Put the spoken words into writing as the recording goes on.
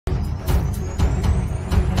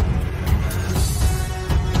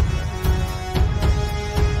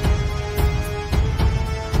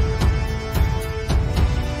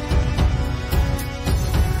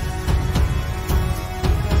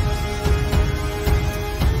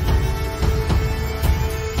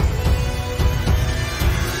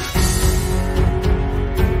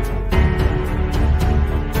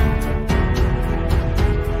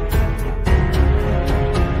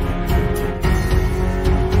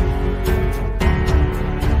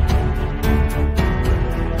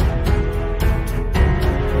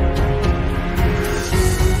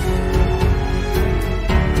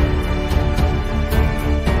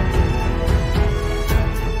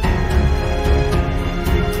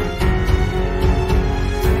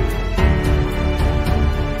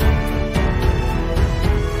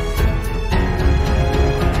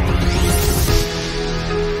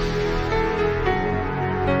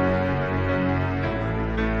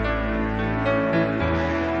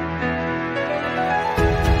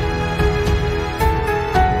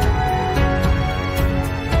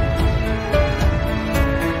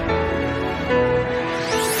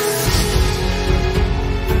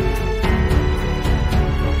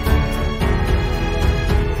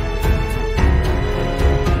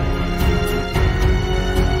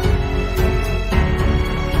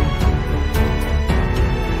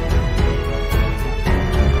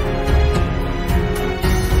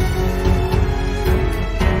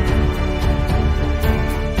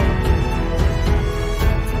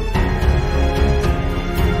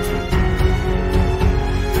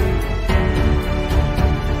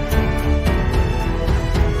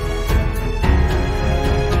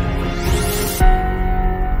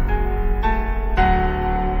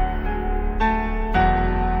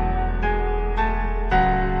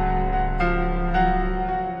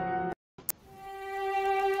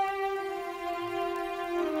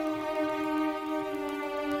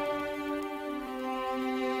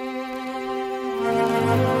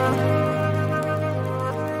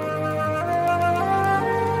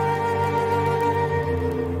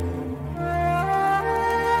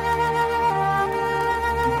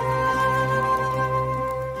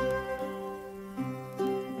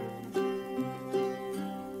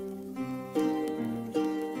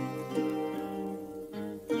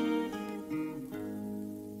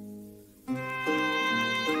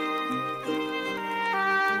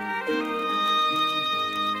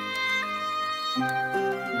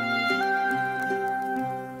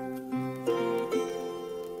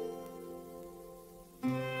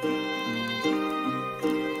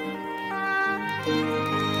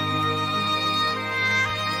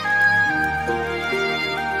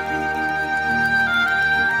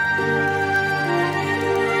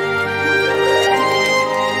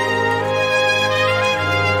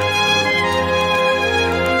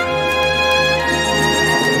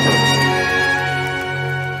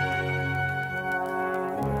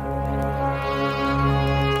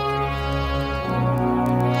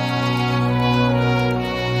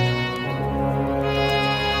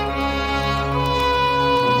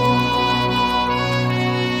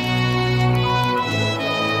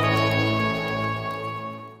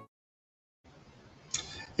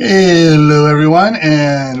Hello everyone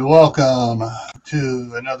and welcome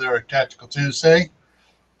to another Tactical Tuesday.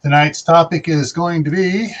 Tonight's topic is going to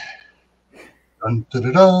be dun, dun,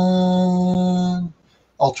 dun, dun,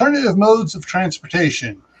 alternative modes of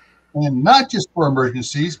transportation, and not just for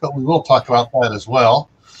emergencies, but we will talk about that as well.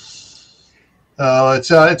 It's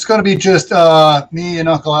going to be just me and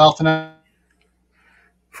Uncle Al tonight.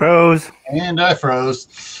 Froze. And I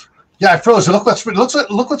froze. Yeah, I froze. Look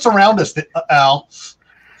what's around us, Al.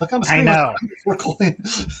 Look on the screen. I know. We're cold.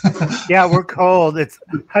 Yeah, we're cold. It's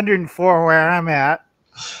 104 where I'm at.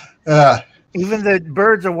 Even the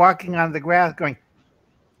birds are walking on the grass going.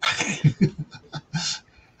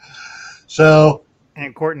 So.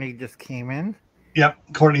 And Courtney just came in. Yep,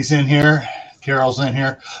 Courtney's in here. Carol's in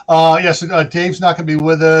here. Yes, Dave's not going to be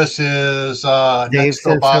with us. His Dave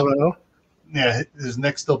says hello. Yeah, his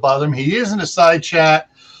neck still bothers him. He is in a side chat,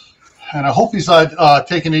 and I hope he's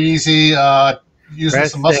taking it easy. Using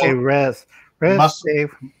some muscle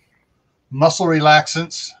Dave. Muscle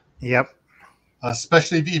relaxants. Yep.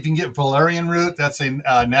 Especially if you can get valerian root, that's a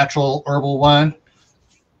natural herbal one.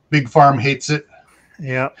 Big Farm hates it.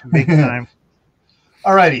 Yep, big time.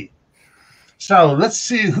 Alrighty. So let's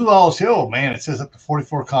see who else here. Oh man, it says up to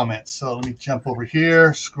 44 comments. So let me jump over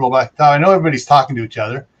here, scroll back down. I know everybody's talking to each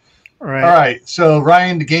other. Right. All right. So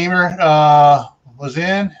Ryan the Gamer was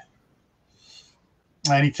in.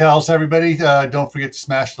 And he tells everybody, don't forget to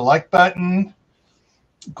smash the like button.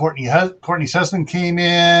 Courtney's husband came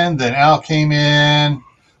in. Then Al came in.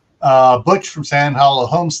 Butch from Sand Hollow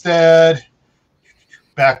Homestead.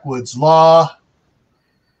 Backwoods Law.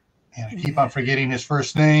 And I keep on forgetting his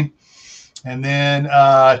first name. And then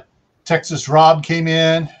Texas Rob came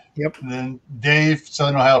in. Yep. And then Dave,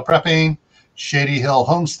 Southern Ohio Prepping. Shady Hill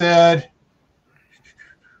Homestead.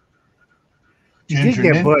 You did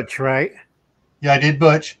get Butch, right? Yeah, I did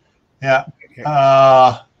Butch. Yeah. Okay.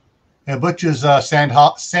 Yeah, Butch is Sand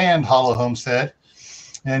Hollow Homestead.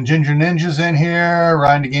 And Ginger Ninja's in here.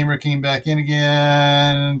 Ryan the Gamer came back in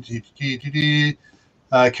again.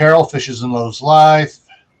 Carol, Fishes and Lowe's Life.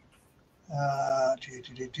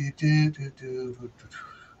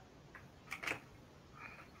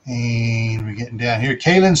 And we're getting down here.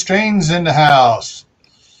 Kaylin Strain's in the house.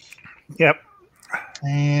 Yep.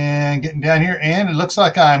 And getting down here, and it looks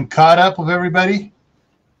like I'm caught up with everybody.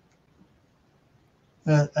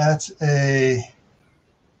 That's a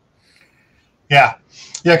yeah,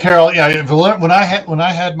 Carol. Yeah, when I had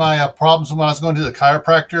my problems when I was going to the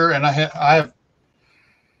chiropractor, and I have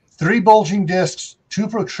 3 bulging discs, 2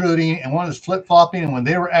 protruding, and one was flip flopping. And when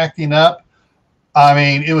they were acting up, I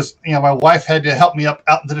mean, it was my wife had to help me out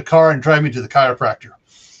into the car and drive me to the chiropractor.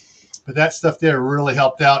 But that stuff there really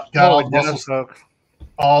helped out. Got all the muscles.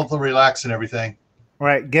 All the relax and everything.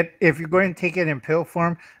 Right. If you're going to take it in pill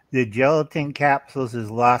form, the gelatin capsules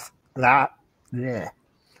is less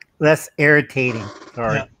irritating.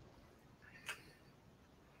 Sorry. Yeah.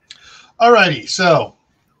 All righty. So,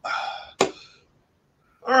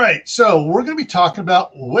 we're going to be talking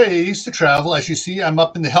about ways to travel. As you see, I'm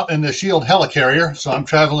up in the Shield helicarrier, so I'm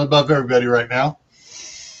traveling above everybody right now.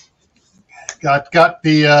 Got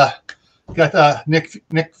the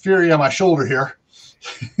Nick Fury on my shoulder here.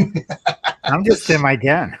 I'm just in my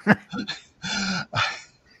den.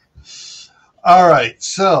 All right,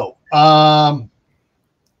 so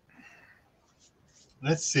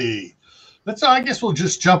let's see. I guess we'll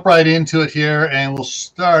just jump right into it here, and we'll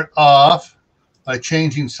start off by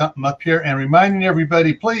changing something up here and reminding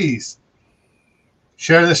everybody, please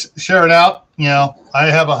share it out.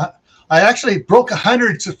 I actually broke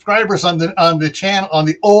 100 subscribers on the channel, on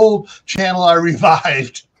the old channel I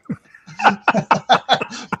revived.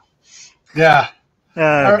 Yeah.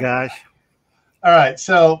 Oh, gosh. All right.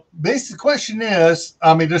 So basic question is,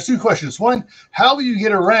 there's 2 questions. One, how will you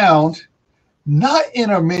get around, not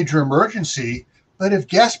in a major emergency, but if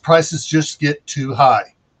gas prices just get too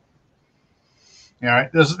high? All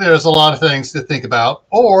right. There's a lot of things to think about.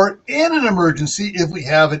 Or in an emergency, if we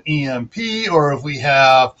have an EMP, or if we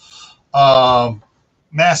have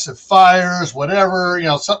massive fires, whatever,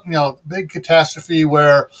 something, big catastrophe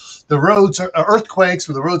where the roads are earthquakes,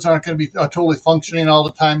 where the roads aren't going to be totally functioning all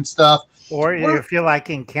the time and stuff. Or if you're like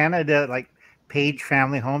in Canada, like Page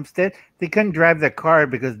Family Homestead, they couldn't drive their car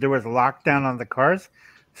because there was a lockdown on the cars.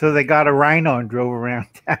 So they got a Rhino and drove around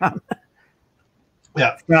town.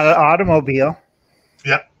 Yeah. It's not an automobile.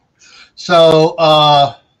 Yeah. So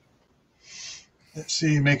let's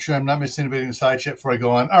see, make sure I'm not missing anybody in the side chat before I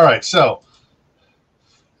go on. All right. So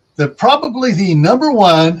probably the number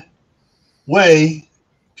one way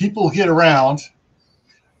people get around,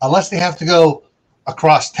 unless they have to go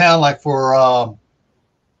across town, like for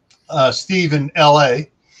Steve in LA,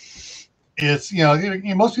 it's,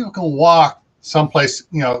 most people can walk someplace,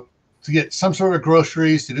 to get some sort of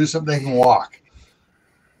groceries, to do something, they can walk.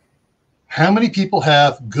 How many people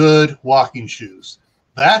have good walking shoes?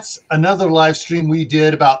 That's another live stream we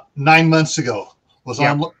did about 9 months ago. Was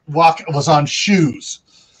on shoes.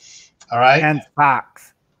 All right. And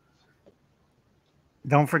socks.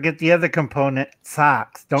 Don't forget the other component,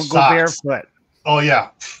 socks. Don't go barefoot. Oh yeah.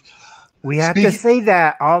 We have to say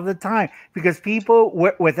that all the time because people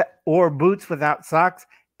or boots without socks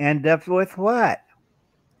end up with what?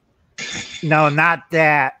 No, not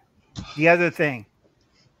that. The other thing.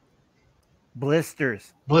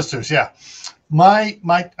 Blisters. Blisters, yeah. My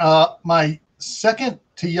second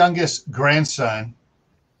to youngest grandson,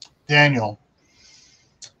 Daniel,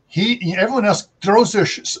 everyone else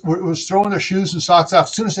was throwing their shoes and socks off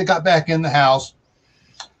as soon as they got back in the house.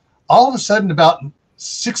 All of a sudden, about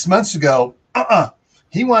 6 months ago,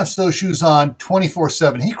 he wants those shoes on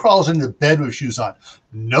 24/7. He crawls into bed with shoes on,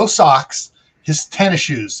 no socks, his tennis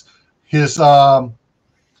shoes, his Lightning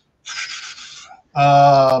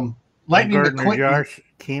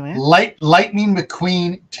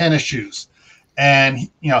McQueen tennis shoes. And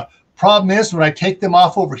problem is when I take them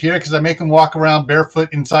off over here, because I make them walk around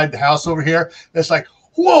barefoot inside the house over here, it's like,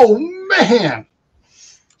 whoa, man.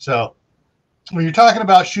 So when you're talking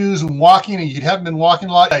about shoes and walking, and you haven't been walking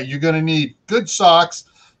a lot, you're going to need good socks,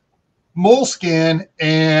 moleskin,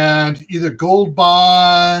 and either Gold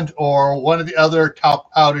Bond or one of the other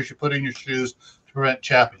top powders you put in your shoes to prevent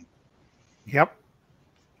chapping. Yep.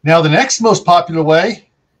 Now, the next most popular way,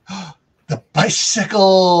 the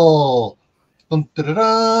bicycle. I'm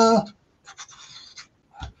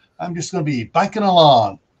just going to be biking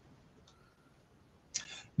along.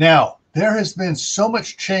 Now, there has been so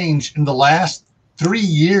much change in the last 3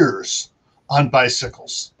 years on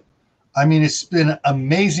bicycles. I mean, it's been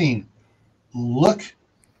amazing. Look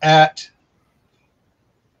at,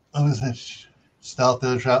 okay.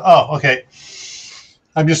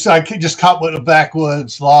 I just caught what the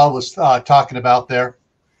backwoods law was talking about there.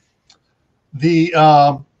 The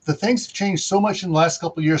things have changed so much in the last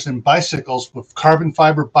couple of years in bicycles, with carbon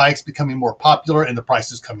fiber bikes becoming more popular and the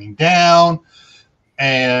prices coming down,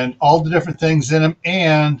 and all the different things in them,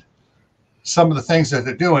 and some of the things that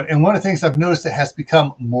they're doing. And one of the things I've noticed that has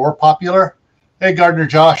become more popular, hey, Gardner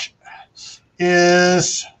Josh,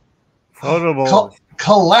 is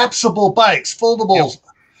collapsible bikes, foldables, yep.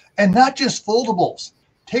 And not just foldables.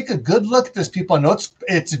 Take a good look at this, people. I know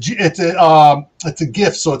it's a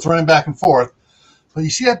GIF, so it's running back and forth. But you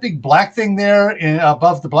see that big black thing there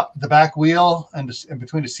above the back wheel and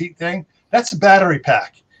between the seat thing? That's a battery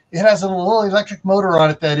pack. It has a little electric motor on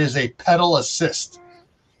it that is a pedal assist.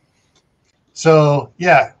 So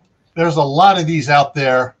yeah, there's a lot of these out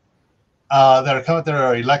there that are coming that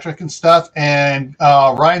are electric and stuff. And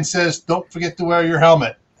Ryan says, don't forget to wear your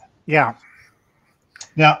helmet. Yeah.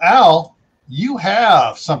 Now, Al, you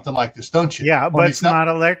have something like this, don't you? Yeah, but it's not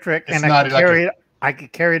electric. It's not electric. I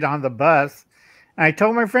could carry it on the bus. And I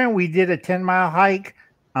told my friend we did a 10-mile hike.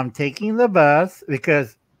 I'm taking the bus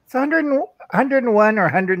because it's 101 or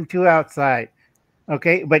 102 outside.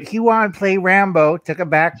 Okay, but he wanted to play Rambo, took a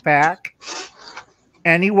backpack,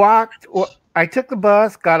 and he walked. I took the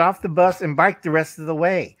bus, got off the bus, and biked the rest of the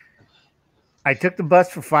way. I took the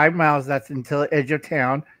bus for 5 miles. That's until the edge of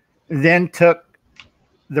town. Then took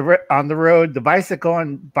on the road the bicycle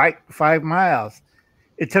and biked 5 miles.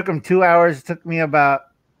 It took him 2 hours. It took me about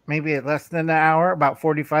maybe less than an hour, about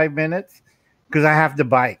 45 minutes, because I have to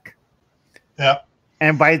bike. Yeah.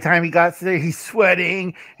 And by the time he got there, he's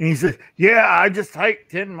sweating. And he said, yeah, I just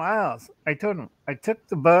hiked 10 miles. I told him, I took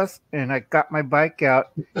the bus and I got my bike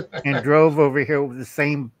out and drove over here with the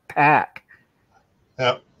same pack.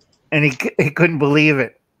 Yeah. And he couldn't believe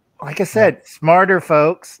it. Like I said, smarter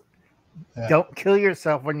folks, don't kill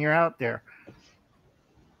yourself when you're out there.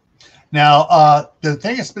 Now, the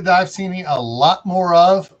thing that I've seen a lot more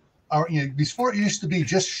of, before it used to be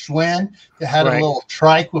just Schwinn that had a little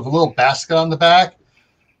trike with a little basket on the back.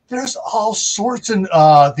 there's all sorts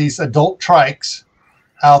of these adult trikes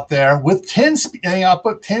out there with 10, I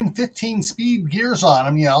put 10, 15 speed gears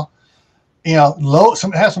on them, low,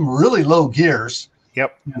 some has some really low gears.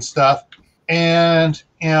 Yep. And stuff. And,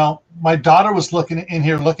 my daughter was looking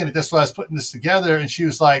at this while I was putting this together, and she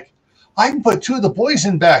was like, I can put 2 of the boys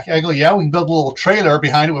in back. I go, yeah, we can build a little trailer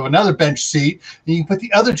behind it with another bench seat. And you can put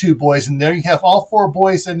the other 2 boys in there. You have all 4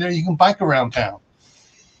 boys in there. You can bike around town.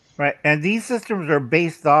 Right. And these systems are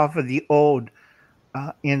based off of the old,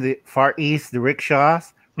 in the Far East, the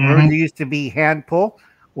rickshaws. Remember, there used to be hand pull.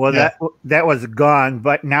 Well, that was gone.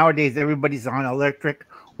 But nowadays, everybody's on electric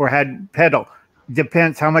or had pedal.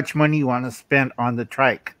 Depends how much money you want to spend on the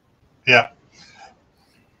trike. Yeah.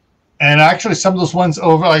 And actually, some of those ones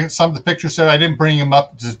over, like some of the pictures said, I didn't bring them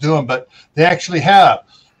up to do them, but they actually have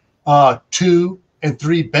 2 and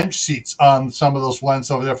 3 bench seats on some of those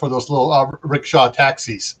ones over there for those little rickshaw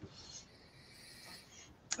taxis.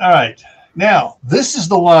 All right. Now, this is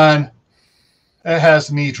the one that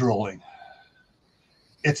has me drooling.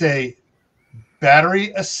 It's a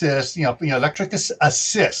battery assist, electric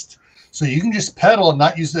assist. So you can just pedal and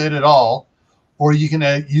not use it at all, or you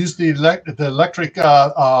can use the electric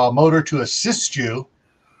motor to assist you,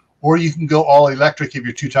 or you can go all electric if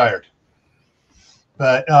you're too tired.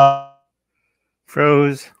 But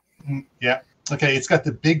froze. Yeah. Okay. It's got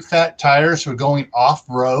the big fat tires for going off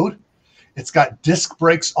road. It's got disc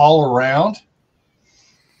brakes all around.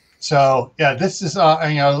 So yeah, this is a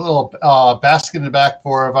little basket in the back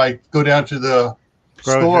for if I go down to the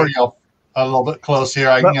store, a little bit close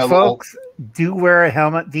here. But folks, do wear a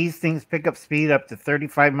helmet. These things pick up speed up to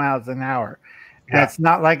 35 miles an hour. And it's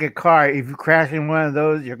not like a car. If you crash in one of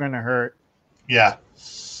those, you're going to hurt. Yeah.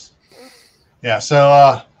 Yeah.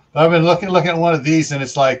 So I've been looking at one of these, and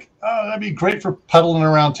it's like, oh, that'd be great for pedaling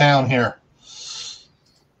around town here.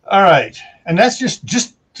 All right. And that's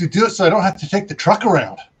just to do it so I don't have to take the truck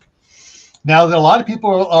around. Now that a lot of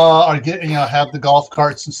people are getting, have the golf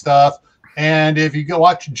carts and stuff. And if you go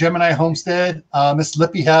watch Gemini Homestead, Miss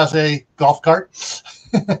Lippy has a golf cart,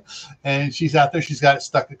 and she's out there. She's got it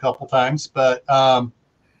stuck a couple times. But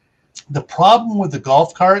the problem with the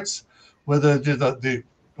golf carts, whether the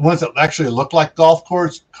ones that actually look like golf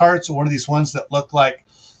carts, or one of these ones that look like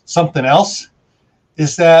something else,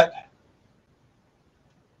 is that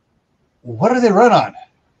what do they run on?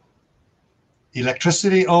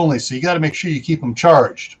 Electricity only. So you got to make sure you keep them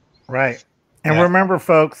charged. Right. And remember,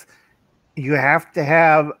 folks, you have to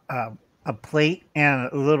have a plate and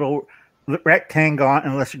a little rectangle on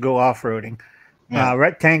unless you go off-roading.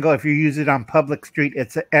 Rectangle, if you use it on public street,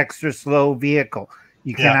 it's an extra slow vehicle.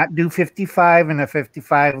 You cannot do 55 in a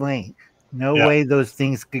 55 lane. No way those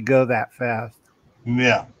things could go that fast.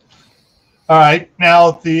 Yeah. All right.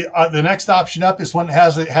 Now the next option up is one that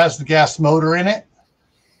has the gas motor in it.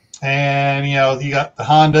 And, you got the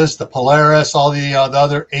Hondas, the Polaris, all the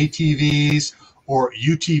other ATVs or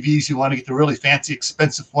UTVs. You want to get the really fancy,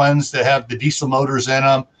 expensive ones that have the diesel motors in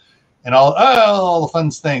them and all the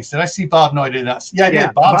fun things. Did I see Bob? No, I did not. Yeah, I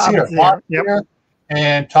did. Bob's here. Bob's here.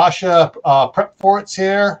 And Tasha Prep For It's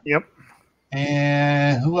here. Yep.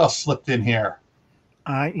 And who else slipped in here?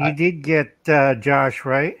 You did get Josh,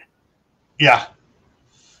 right? Yeah.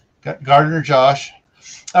 Got Gardner Josh.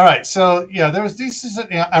 All right, so there was these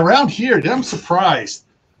around here. I'm surprised.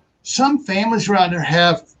 Some families around here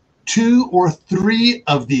have 2 or 3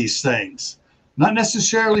 of these things. Not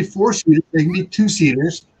necessarily 4-seaters. They can be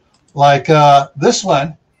 2-seaters, like this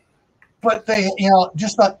one. But they,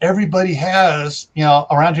 just about everybody has.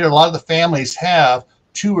 Around here, a lot of the families have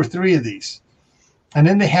 2 or 3 of these, and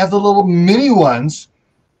then they have the little mini ones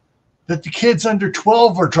that the kids under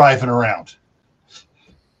 12 are driving around.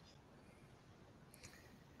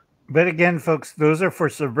 But again, folks, those are for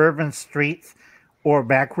suburban streets or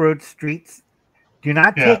back road streets. Do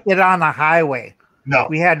not take it on the highway. No.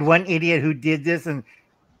 We had one idiot who did this in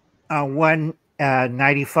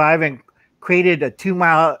 195 and created a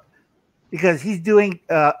 2-mile, because he's doing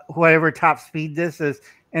whatever top speed this is,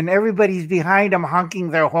 and everybody's behind him honking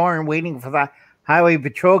their horn, waiting for the highway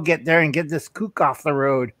patrol get there and get this kook off the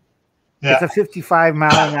road. Yeah. It's a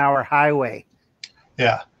 55-mile-an-hour highway.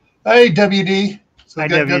 Yeah. Hey, WD. So Hi,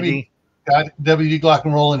 WD. Got WD Glock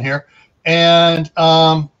and Roll in here. And,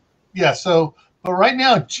 so, but right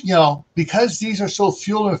now, because these are so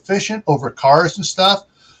fuel efficient over cars and stuff,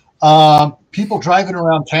 people driving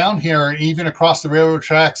around town here, even across the railroad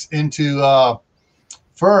tracks into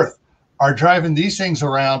Firth, are driving these things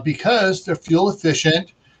around because they're fuel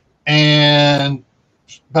efficient. And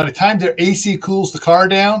by the time their AC cools the car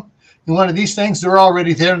down, in one of these things, they're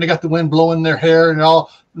already there and they got the wind blowing their hair and all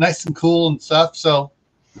nice and cool and stuff. So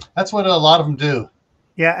that's what a lot of them do.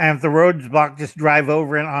 Yeah, and if the road's blocked, just drive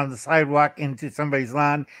over and on the sidewalk into somebody's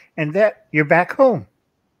lawn, and that you're back home.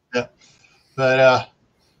 Yeah, but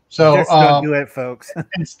so Just don't do it, folks.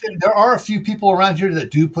 there are a few people around here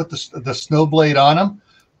that do put the snow blade on them,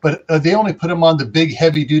 but they only put them on the big,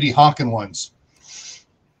 heavy-duty honking ones.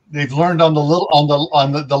 They've learned on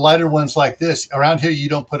the lighter ones like this. Around here, you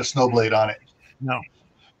don't put a snow blade on it. No.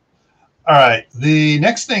 All right, the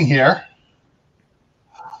next thing here.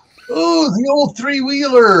 Oh, the old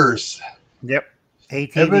three-wheelers. Yep.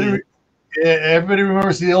 ATV. Everybody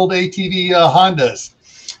remembers the old ATV Hondas.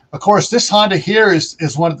 Of course, this Honda here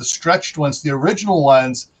is one of the stretched ones. The original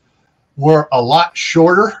ones were a lot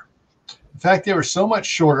shorter. In fact, they were so much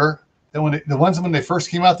shorter that when they first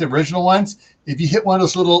came out, the original ones, if you hit one of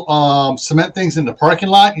those little cement things in the parking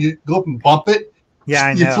lot, you go up and bump it. Yeah,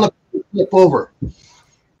 I you know. flip over.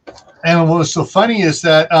 And what was so funny is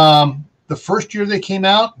that the first year they came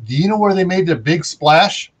out, do you know where they made their big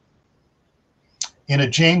splash? In a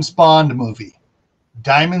James Bond movie,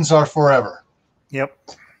 Diamonds Are Forever. Yep.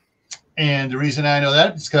 And the reason I know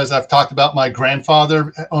that is because I've talked about my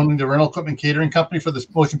grandfather owning the rental equipment catering company for the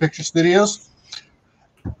motion picture studios.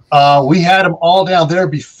 We had them all down there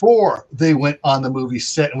before they went on the movie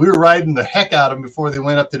set. And we were riding the heck out of them before they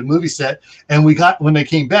went up to the movie set. And when they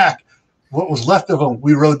came back, what was left of them,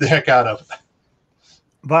 we rode the heck out of.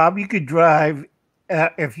 Bob, you could drive,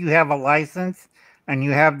 if you have a license and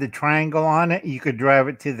you have the triangle on it, you could drive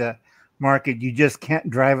it to the market. You just can't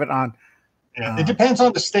drive it on. Yeah, it depends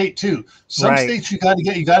on the state too. Some Right. states you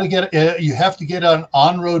have to get an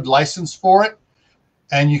on-road license for it,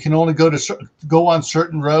 and you can only go on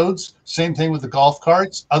certain roads. Same thing with the golf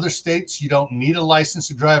carts. Other states you don't need a license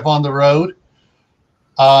to drive on the road.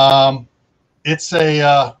 It's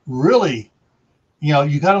a really,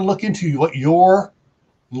 you got to look into what your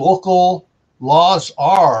local laws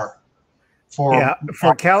are for.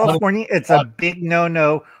 For California, it's a big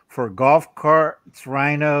no-no for golf carts,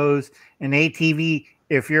 rhinos, and ATV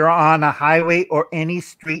if you're on a highway or any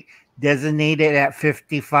street designated at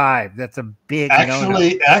 55. That's a big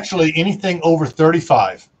no-no. Actually, anything over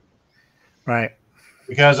 35. Right.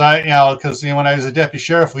 Because when I was a deputy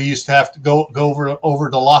sheriff, we used to have to go over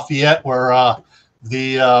to Lafayette, where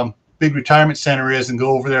the big retirement center is, and go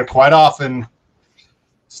over there quite often.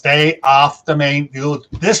 Stay off the main.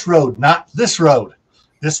 This road, not this road.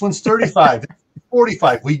 This one's 35.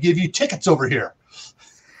 45. We give you tickets over here.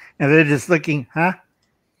 And they're just looking, huh?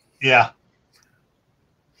 Yeah.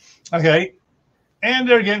 Okay. And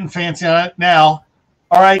they're getting fancy on it now.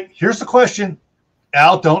 All right. Here's the question.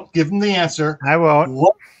 Al, don't give them the answer. I won't.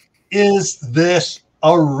 What is this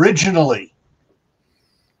originally?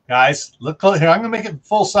 Guys, look close here. I'm going to make it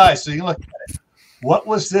full size so you can look at it. What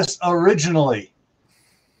was this originally?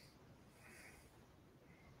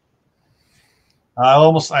 I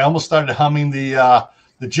almost started humming the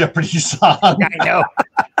Jeopardy song. I know.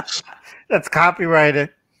 That's copyrighted.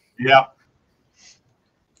 Yeah.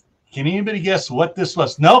 Can anybody guess what this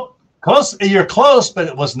was? Nope. Close. You're close, but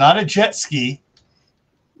it was not a jet ski.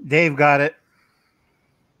 Dave got it.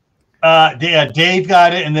 Dave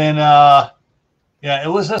got it, and then it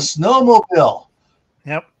was a snowmobile.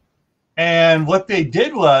 Yep. And what they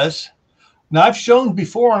did was, now I've shown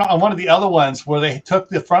before on one of the other ones where they took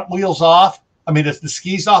the front wheels off. I mean, the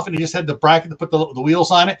skis off, and they just had the bracket to put the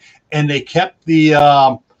wheels on it, and they kept the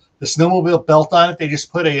snowmobile belt on it. They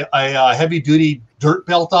just put a heavy-duty dirt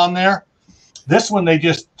belt on there. This one, they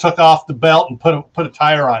just took off the belt and put a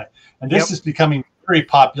tire on it. And this is becoming very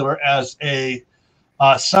popular as a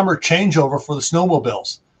summer changeover for the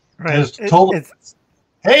snowmobiles. Right.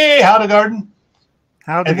 Hey, howdy garden.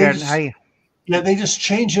 Howdy garden. How you? Yeah, they just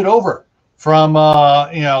change it over from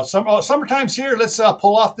summertime's here. Let's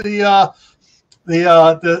pull off the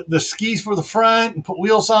skis for the front and put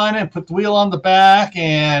wheels on it, and put the wheel on the back,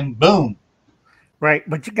 and boom. Right,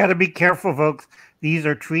 but you got to be careful, folks. These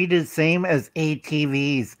are treated same as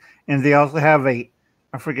ATVs, and they also have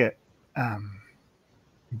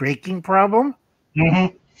braking problem.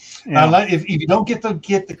 Mm-hmm. Yeah. If you don't get the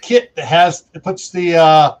kit that puts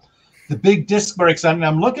the big disc brakes on, and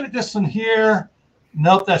I'm looking at this one here.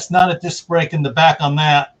 Nope, that's not a disc brake in the back on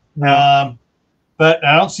that. No. But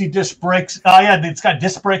I don't see disc brakes. Oh yeah, it's got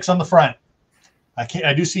disc brakes on the front.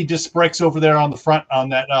 I do see disc brakes over there on the front on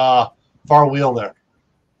that far wheel there.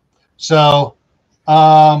 So,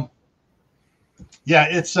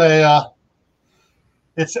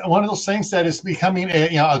 it's one of those things that is becoming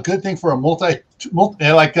a good thing for a multi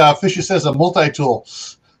like Fisher says, a multi-tool.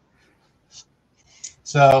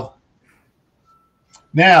 So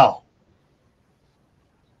now,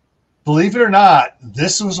 believe it or not,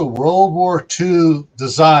 this was a World War II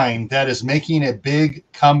design that is making a big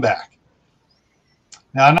comeback.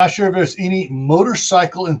 Now, I'm not sure if there's any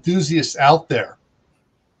motorcycle enthusiasts out there,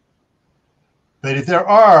 but if there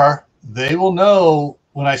are, they will know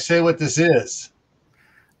when I say what this is.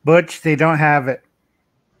 Butch, they don't have it.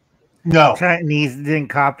 No. Chinese didn't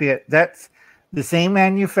copy it. That's the same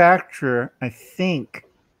manufacturer, I think,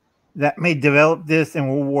 that may develop this in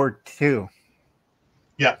World War II.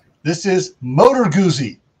 Yeah, this is Moto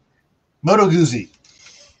Guzzi.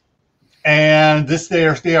 And this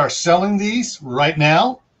they are selling these right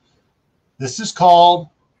now. This is called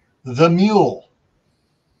the Mule.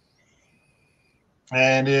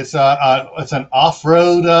 And it's an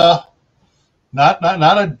off-road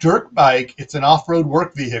not a dirt bike, it's an off-road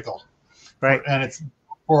work vehicle. Right. And it's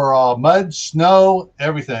for mud, snow,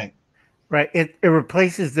 everything. Right. It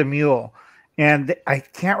replaces the Mule. And I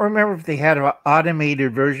can't remember if they had an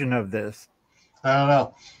automated version of this. I don't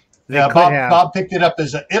know. They Yeah, could have. Bob picked it up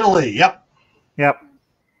as Italy. Yep. Yep.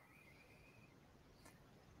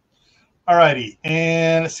 All righty.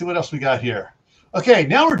 And let's see what else we got here. Okay,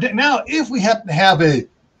 now if we happen to have a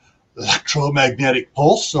electromagnetic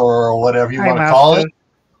pulse or whatever you want to call it,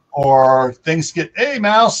 or things get, hey,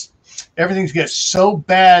 mouse, everything gets so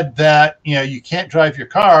bad that you can't drive your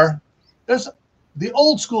car. There's the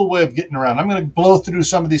old school way of getting around. I'm going to blow through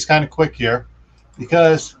some of these kind of quick here,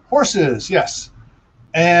 because horses, yes,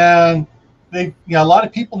 and a lot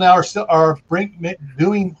of people now are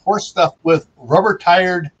doing horse stuff with rubber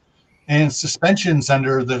tired and suspensions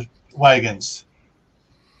under the wagons.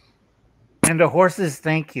 And the horses,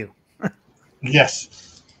 thank you.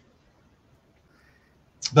 Yes.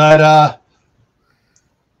 But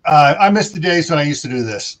I miss the days when I used to do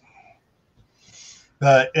this.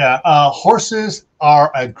 But yeah, horses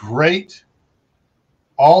are a great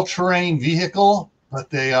all-terrain vehicle, but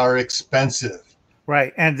they are expensive.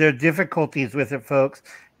 Right. And there are difficulties with it, folks,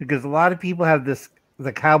 because a lot of people have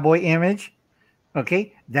the cowboy image.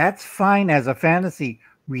 Okay. That's fine as a fantasy.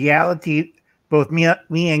 Reality, both me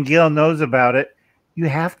and Gil knows about it. You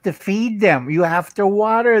have to feed them. You have to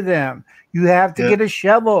water them. You have to get a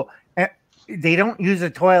shovel. And they don't use a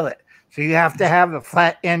toilet. So you have to have a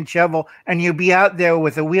flat end shovel, and you'll be out there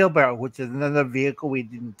with a wheelbarrow, which is another vehicle we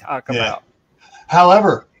didn't talk about.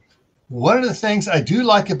 However, one of the things I do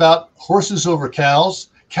like about horses over cows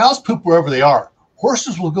poop wherever they are.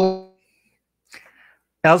 Horses will go.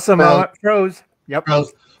 Elsa froze. Yep.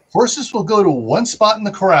 Horses will go to one spot in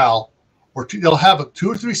the corral, or they'll have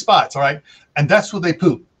 2 or 3 spots, all right? And that's where they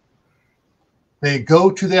poop. They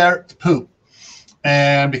go to there to poop.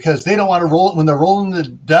 And because they don't want to roll, when they're rolling the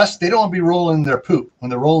dust, they don't want to be rolling their poop when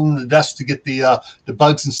they're rolling the dust to get the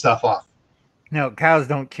bugs and stuff off. No, cows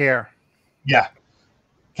don't care. Yeah.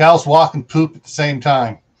 Cows walk and poop at the same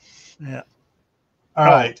time. Yeah. All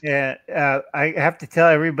right. Yeah. I have to tell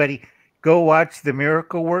everybody, go watch the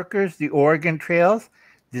Miracle Workers, the Oregon Trails.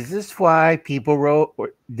 This is why people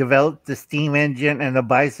developed the steam engine and the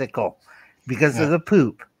bicycle, because of the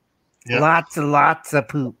poop. Yeah. Lots and lots of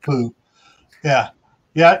poop. Yeah.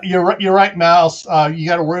 Yeah, you're right, Mouse. You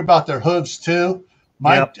got to worry about their hooves too.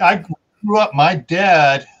 I grew up, my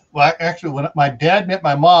dad, well, actually, when my dad met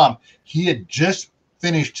my mom, he had just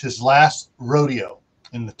finished his last rodeo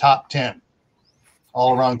in the top 10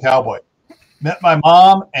 all around cowboy. Met my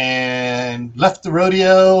mom and left the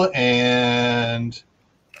rodeo, and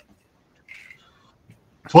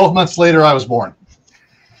 12 months later, I was born.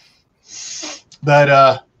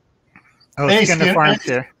 But farms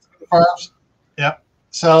there. Farms. Yep.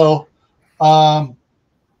 So, but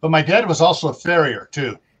my dad was also a farrier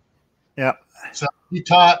too. Yep. So he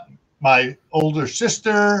taught my older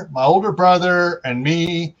sister, my older brother, and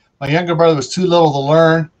me. My younger brother was too little to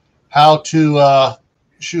learn how to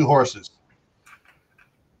shoe horses.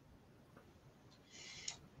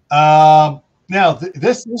 Now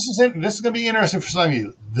this is going to be interesting for some of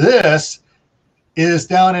you. This is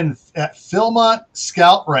down at Firman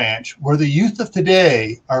Scout Ranch, where the youth of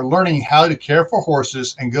today are learning how to care for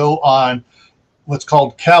horses and go on what's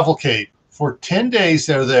called cavalcade. For 10 days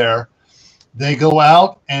they're there. They go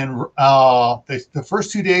out and the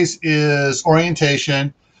first 2 days is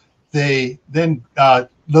orientation. They then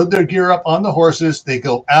load their gear up on the horses. They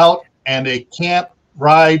go out and they camp,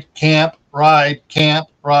 ride,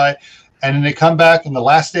 and then they come back, and the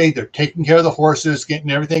last day they're taking care of the horses,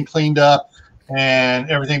 getting everything cleaned up and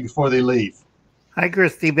everything before they leave. Hi,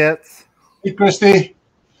 Christy Bits. Hey, Christy.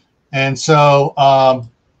 And so,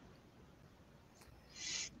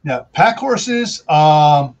 pack horses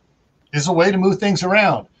is a way to move things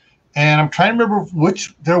around. And I'm trying to remember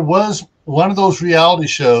there was one of those reality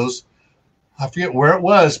shows. I forget where it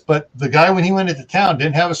was, but the guy, when he went into town,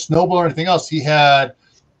 didn't have a snowblower or anything else. He had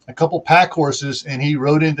a couple pack horses, and he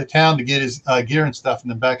rode into town to get his gear and stuff,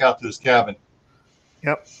 and then back out to his cabin.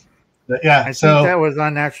 Yep. But yeah. I think that was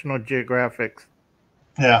on National Geographic.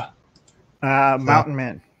 Yeah. Mountain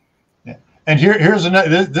Men. Yeah. And here's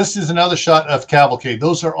another. This is another shot of cavalcade.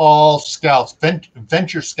 Those are all scouts,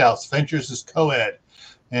 venture scouts. Ventures is co-ed,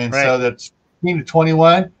 and so that's 15 to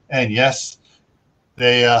 21. And yes,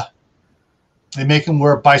 they make them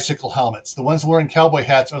wear bicycle helmets. The ones wearing cowboy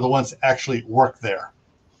hats are the ones that actually work there.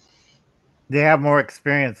 They have more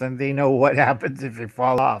experience and they know what happens if you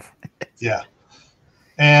fall off. Yeah.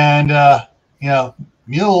 And, you know,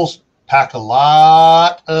 mules pack a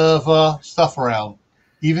lot of stuff around.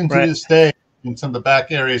 Even to this day, in some of the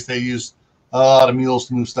back areas, they use a lot of mules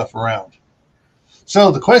to move stuff around.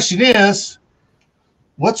 So the question is,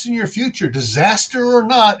 what's in your future? Disaster or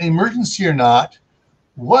not, emergency or not,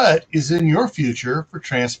 what is in your future for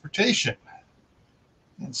transportation?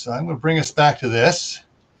 And so I'm going to bring us back to this.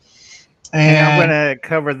 And I'm going to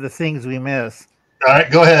cover the things we miss. All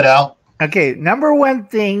right, go ahead, Al. Okay, number one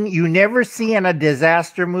thing you never see in a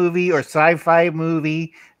disaster movie or sci-fi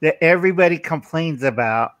movie that everybody complains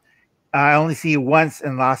about. I only see once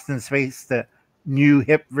in Lost in Space, the new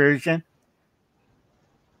hip version,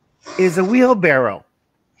 is a wheelbarrow.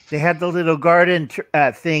 They had the little garden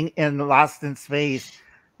thing in Lost in Space.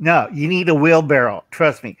 No, you need a wheelbarrow.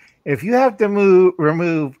 Trust me. If you have to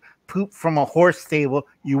remove poop from a horse stable,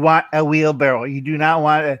 you want a wheelbarrow. You do not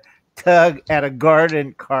want to tug at a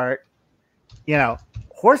garden cart. You know,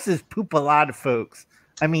 horses poop a lot of folks.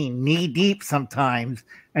 I mean, knee deep sometimes,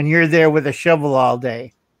 and you're there with a shovel all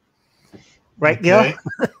day. Right, okay.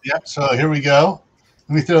 Gil? Yep, so here we go.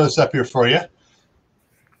 Let me throw this up here for you.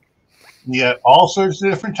 You got all sorts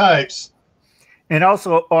of different types. And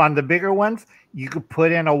also on the bigger ones, you could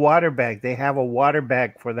put in a water bag. They have a water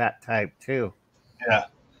bag for that type too. Yeah.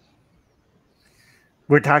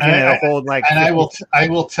 We're talking a whole like. And I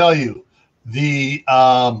will tell you, the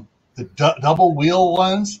double wheel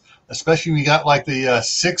ones, especially when you got like the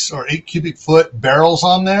 6 or 8 cubic foot barrels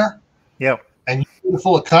on there. Yep. And you're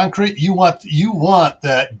full of concrete. You want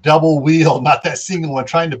that double wheel, not that single one,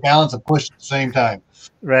 trying to balance and push at the same time.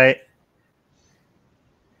 Right.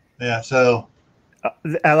 Yeah. So,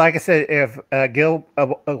 like I said, if Gil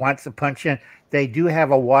wants to punch in, they do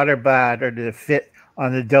have a water bladder to fit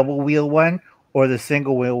on the double wheel one or the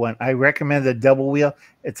single wheel one. I recommend the double wheel.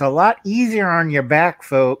 It's a lot easier on your back,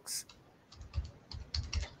 folks.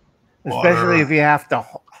 Especially if you have to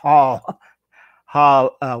haul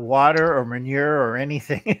water or manure or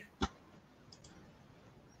anything.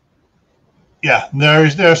 Yeah,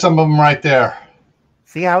 there's some of them right there.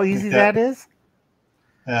 See how easy that is?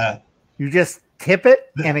 Yeah. You just tip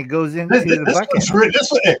it and it goes into the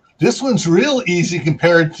bucket. This one's real easy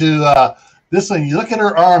compared to this one. You look at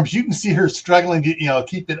her arms, you can see her struggling to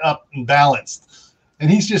keep it up and balanced. And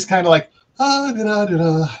he's just kind of like,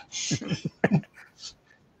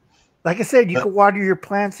 Like I said, you can water your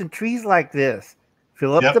plants and trees like this.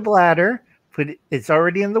 Fill up the bladder, it's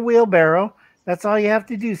already in the wheelbarrow. That's all you have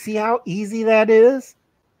to do. See how easy that is?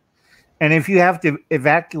 And if you have to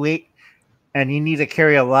evacuate and you need to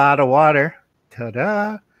carry a lot of water,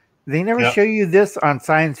 ta-da! They never show you this on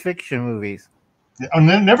science fiction movies. And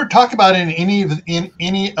they never talk about it in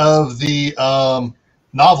any of the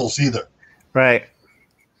novels either. Right.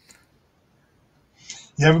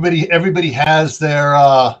 Everybody has their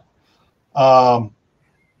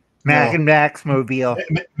Mad Max mobile.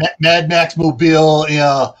 Mad Max mobile,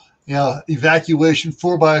 evacuation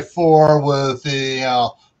 4x4 with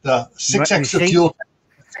the 6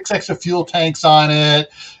 extra fuel tanks on it.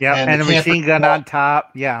 Yeah, and a machine gun on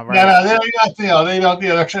top. Yeah, right. No, they don't.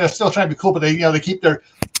 They're still trying to be cool, but they keep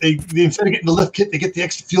they instead of getting the lift kit, they get the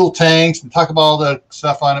extra fuel tanks and talk about all the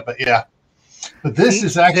stuff on it. But yeah, but this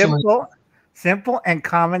is actually simple and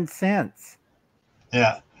common sense.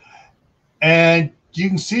 Yeah, and you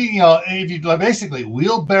can see, if you basically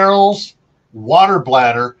wheelbarrows, water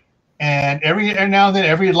bladder, and every now and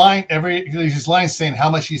then these lines saying how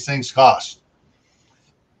much these things cost.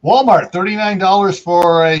 Walmart, $39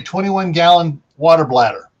 for a 21-gallon water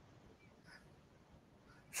bladder.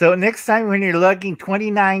 So next time when you're lugging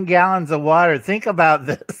 29 gallons of water, think about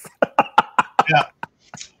this. Yeah.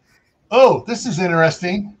 Oh, this is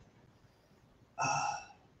interesting.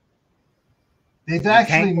 They've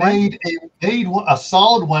actually made a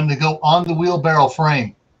solid one to go on the wheelbarrow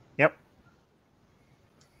frame. Yep.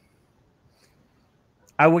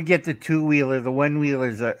 I would get the 2-wheeler. The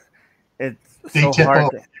 1-wheelers, it's so hard.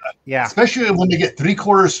 Yeah. Especially when they get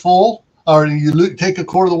 3/4 full, or you take a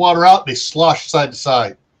quarter of the water out, they slosh side to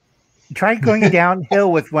side. Try going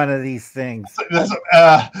downhill with one of these things.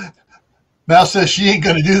 Mal says she ain't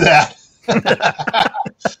going to do that.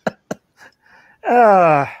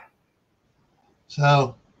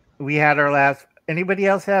 So we had our last. Anybody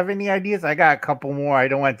else have any ideas? I got a couple more. I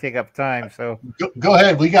don't want to take up time. So go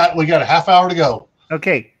ahead. We got a half hour to go.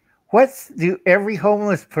 Okay. Do every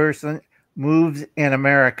homeless person moves in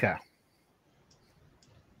America?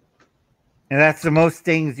 And that's the most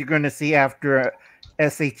things you're going to see after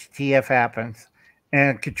SHTF happens.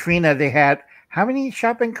 And Katrina, they had how many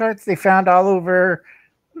shopping carts they found all over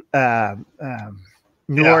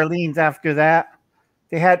New Orleans after that?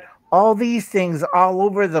 They had all these things all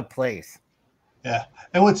over the place. Yeah.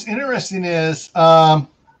 And what's interesting is, let's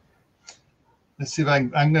see if I'm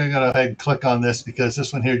going to go ahead and click on this because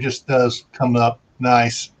this one here just does come up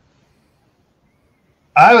nice.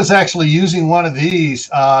 I was actually using one of these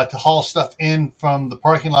to haul stuff in from the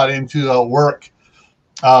parking lot into work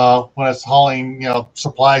when I was hauling,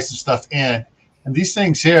 supplies and stuff in. And these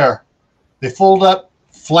things here, they fold up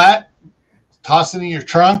flat, toss it in your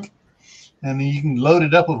trunk, and then you can load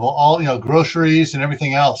it up with all, groceries and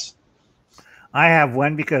everything else. I have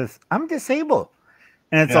one because I'm disabled,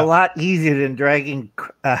 and it's a lot easier than dragging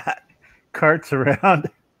carts around.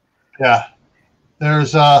 Yeah.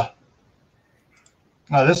 There's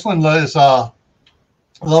this one is a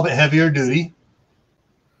little bit heavier duty.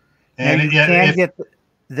 And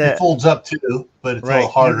it folds up too, but it's a little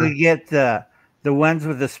harder. You get the ones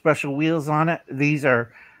with the special wheels on it. These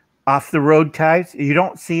are off-the-road types. You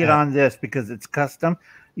don't see it on this because it's custom.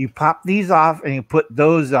 You pop these off and you put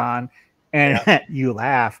those on, and you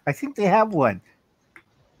laugh. I think they have one.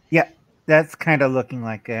 Yeah, that's kind of looking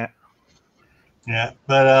like that. Yeah,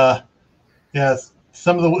 but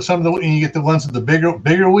some of the and you get the ones with the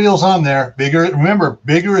bigger wheels on there. Remember,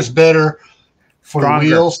 bigger is better for the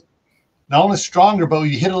wheels. Not only stronger, but when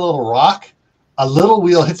you hit a little rock, a little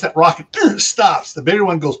wheel hits that rock and it stops. The bigger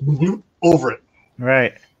one goes over it.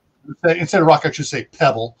 Right. Instead of rock, I should say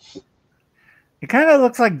pebble. It kind of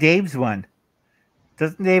looks like Dave's one.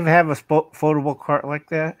 Doesn't Dave have a foldable cart like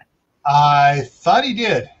that? I thought he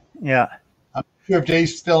did. Yeah. I'm not sure if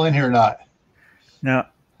Dave's still in here or not. No.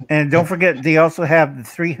 And don't forget, they also have the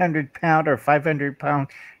 300-pound or 500-pound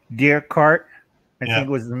deer cart. I think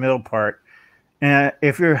was the middle part. And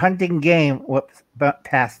if you're hunting game, whoops,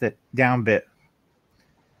 past it, down bit.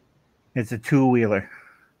 It's a two-wheeler.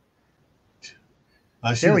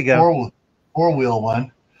 I see there we go. Four-wheel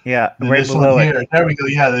one. Yeah, and right below it. Here. There we go.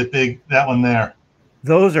 Yeah, that one there.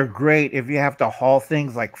 Those are great if you have to haul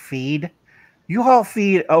things like feed. You haul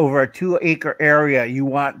feed over a 2-acre area, you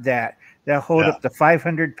want that. That'll hold up to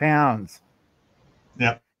 500 pounds.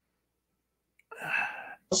 Yeah.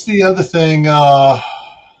 What's the other thing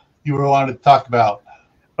you were wanting to talk about?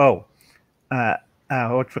 Oh,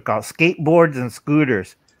 what's it called? Skateboards and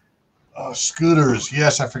scooters. Scooters.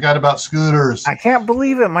 Yes, I forgot about scooters. I can't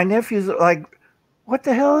believe it. My nephew's like, what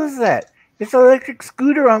the hell is that? It's an electric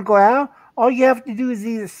scooter, Uncle Al. All you have to do is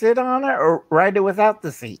either sit on it or ride it without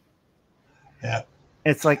the seat. Yeah.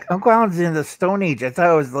 It's like Uncle Al's in the Stone Age. I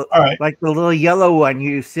thought it was like the little yellow one.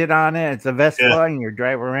 You sit on it. It's a Vespa and you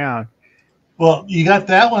drive around. Well, you got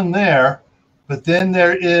that one there, but then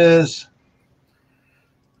there is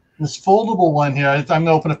this foldable one here. I'm going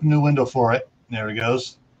to open up a new window for it. There it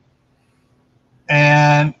goes.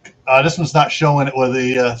 And this one's not showing it with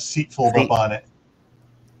the seat fold up on it.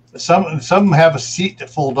 Some have a seat that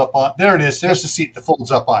folds up on. There it is. There's the seat that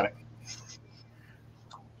folds up on it.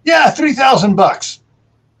 Yeah, $3,000.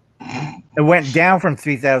 It went down from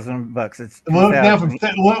 $3,000. It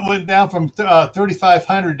went down from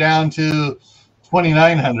 3,500 down to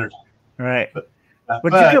 2,900. Right, but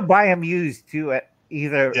you could buy them used too at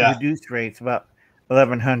either reduced rates, about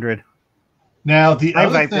 1,100. Now the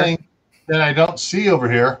other thing that I don't see over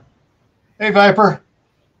here, hey Viper,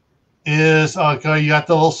 is you got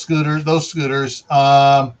the little scooters. Those scooters.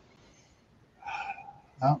 I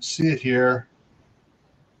don't see it here.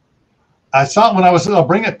 I saw it when I was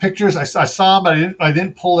bringing up pictures. I saw them, but I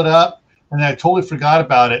didn't pull it up, and I totally forgot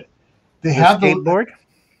about it. They have the skateboard.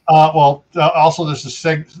 Also there's the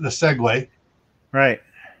Segway. Right.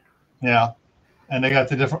 Yeah, and they got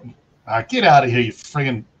the different. Get out of here, you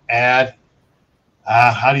friggin' ad.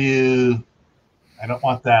 How do you? I don't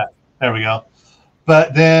want that. There we go.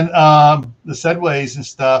 But then the Segways and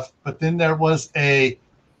stuff. But then there was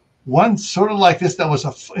one sort of like this that was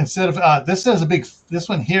instead of this has a big. This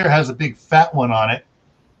one here has a big fat one on it.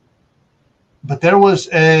 But there was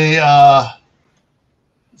let's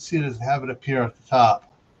see, does it have it up here at the top?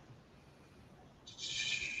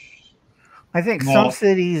 I think some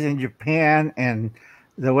cities in Japan and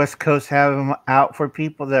the West Coast have them out for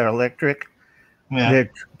people that are electric. Yeah.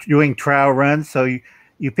 They're doing trial runs. So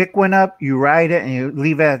you pick one up, you ride it, and you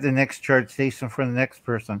leave it at the next charge station for the next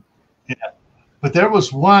person. Yeah. But there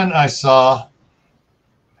was one I saw.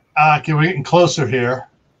 Okay, we're getting closer here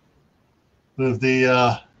with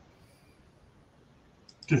the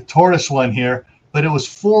tortoise one here, but it was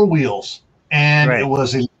 4 wheels, and Right. it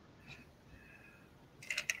was a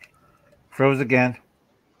Froze again.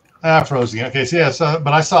 froze again. Okay, so yeah,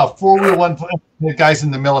 but I saw a 4-wheel one. The guys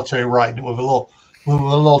in the military riding it with a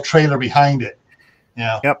little trailer behind it.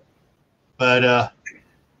 Yeah. Yep. But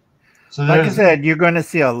so like I said, you're going to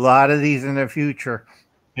see a lot of these in the future.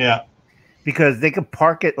 Yeah. Because they could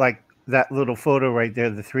park it like that little photo right there,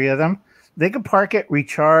 the 3 of them. They could park it,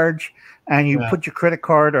 recharge, and you put your credit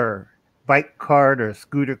card or bike card or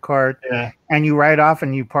scooter card, and you ride off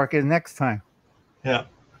and you park it next time. Yeah.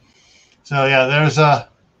 So yeah, there's an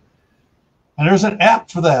app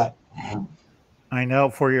for that. I know,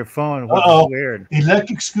 for your phone, which is weird.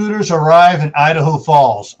 Electric scooters arrive in Idaho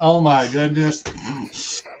Falls. Oh my goodness.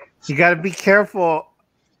 You got to be careful.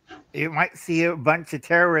 You might see a bunch of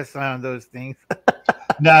terrorists on those things.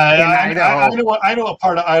 No, I know what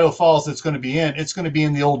part of Idaho Falls it's going to be in. It's going to be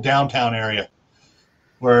in the old downtown area,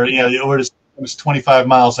 where it's 25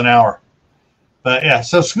 miles an hour. But yeah,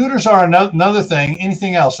 so scooters are another thing.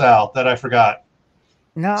 Anything else, Al, that I forgot?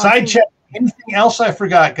 No. Side check. Anything else I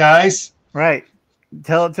forgot, guys? Right.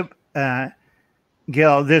 Tell it to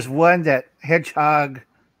Gil. There's one that Hedgehog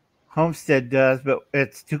Homestead does, but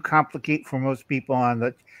it's too complicated for most people on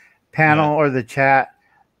the panel or the chat.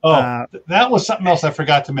 That was something else I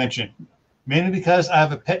forgot to mention. Mainly because I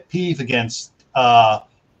have a pet peeve against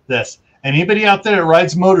this. Anybody out there that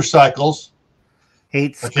rides motorcycles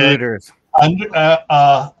hates scooters.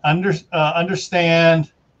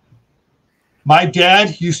 Understand. My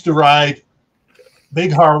dad used to ride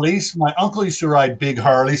big Harleys. My uncle used to ride big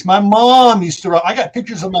Harleys. My mom used to ride. I got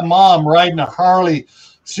pictures of my mom riding a Harley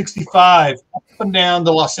 65 up and down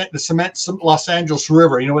the Los Angeles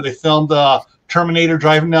River. You know where they filmed Terminator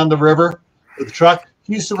driving down the river with the truck?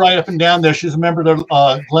 He used to ride up and down there. She's a member of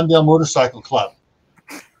the Glendale Motorcycle Club.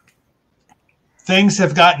 Things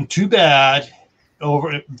have gotten too bad.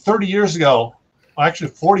 Over 30 years ago,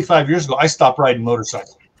 actually 45 years ago, I stopped riding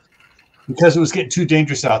motorcycles because it was getting too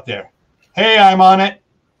dangerous out there. Hey, I'm on it.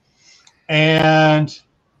 And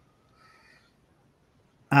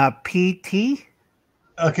PT?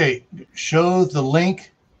 Okay, show the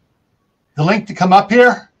link. The link to come up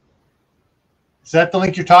here? Is that the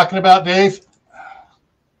link you're talking about, Dave?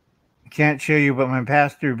 Can't show you, but my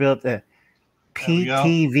pastor built a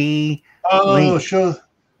PTV link. Show.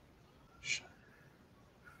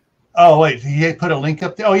 Oh, wait, he put a link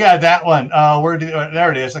up there? Oh, yeah, that one.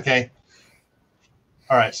 There it is. Okay.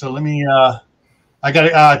 All right, so let me, I got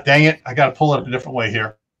to, dang it, I got to pull it up a different way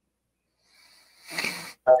here.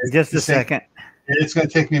 Just a second. It's going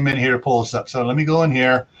to take me a minute here to pull this up. So let me go in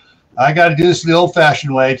here. I got to do this the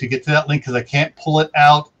old-fashioned way to get to that link because I can't pull it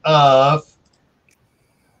out of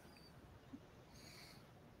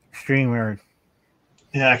StreamYard.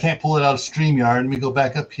 Yeah, I can't pull it out of StreamYard. Let me go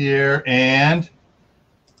back up here, and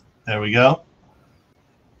there we go.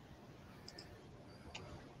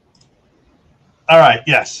 All right,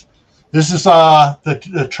 yes. This is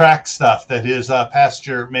the track stuff that his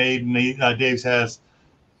pastor made, and Dave's has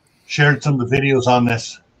shared some of the videos on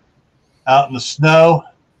this out in the snow.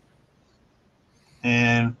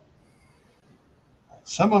 And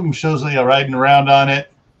some of them shows riding around on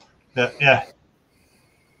it. Yeah.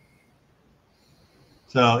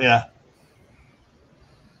 So yeah,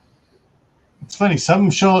 it's funny. Some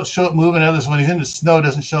of them show it moving. Others, when he's in the snow,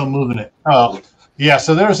 doesn't show him moving it. Oh, yeah.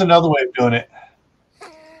 So there's another way of doing it.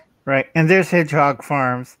 Right, and there's Hedgehog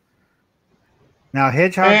Farms. Now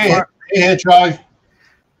Hedgehog. Hey, Hedgehog.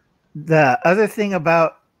 The other thing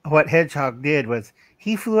about what Hedgehog did was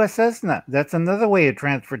he flew a Cessna. That's another way of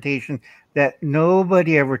transportation that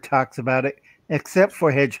nobody ever talks about it except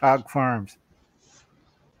for Hedgehog Farms.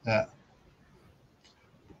 Yeah.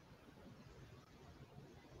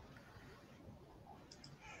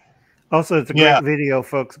 Also, it's a great video,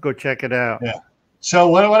 folks. Go check it out. Yeah. So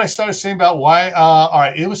what I started saying about why, all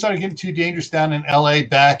right, it was started getting too dangerous down in LA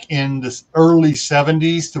back in the early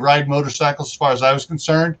 70s to ride motorcycles as far as I was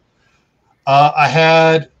concerned. I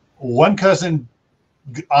had one cousin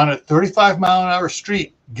on a 35-mile-an-hour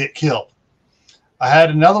street get killed. I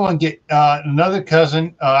had another one get, another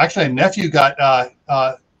cousin, actually a nephew got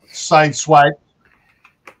sideswiped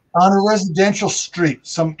on a residential street,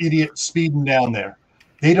 some idiot speeding down there.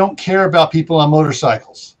 They don't care about people on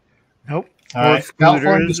motorcycles. Nope. All Or right.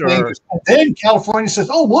 California's scooters, or dangerous. And then California says,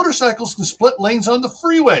 "Oh, motorcycles can split lanes on the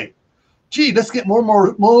freeway. Gee, let's get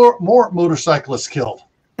more motorcyclists killed."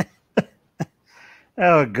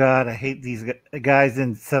 oh god, I hate these guys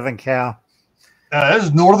in Southern Cal. This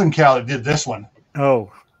is Northern Cal that did this one.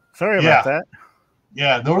 Oh, sorry about that.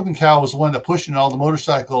 Yeah, Northern Cal was the one that pushing all the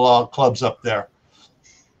motorcycle clubs up there.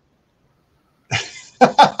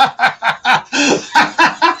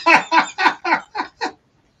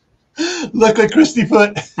 Look what Christy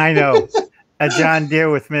put. I know. A John Deere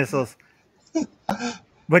with missiles.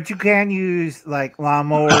 But you can use like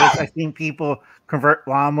lawnmowers. I've seen people convert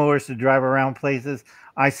lawnmowers to drive around places.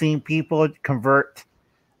 I've seen people convert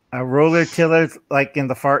roller tillers, like in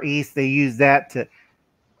the Far East. They use that to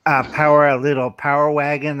power a little power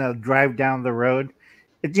wagon that'll drive down the road.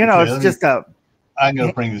 It's just a... I'm going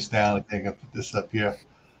to bring this down. I think I'll put this up here.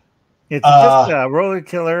 It's just a roller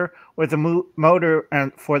tiller with a motor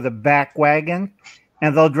for the back wagon,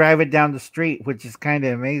 and they'll drive it down the street, which is kind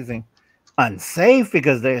of amazing. Unsafe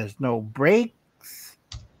because there's no brakes.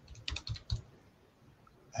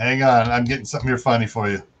 Hang on. I'm getting something here funny for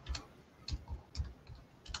you.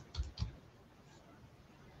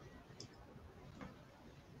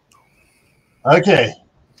 Okay.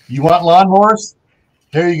 You want lawnmowers?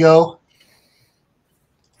 There you go.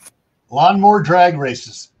 Lawnmower drag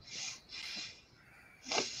races.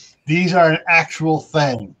 These are an actual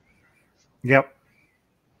thing. Yep.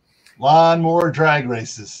 Lawnmower drag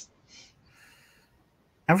races.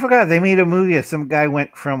 I forgot they made a movie. Some guy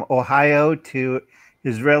went from Ohio to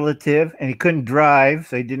his relative, and he couldn't drive,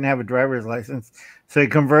 so he didn't have a driver's license. So he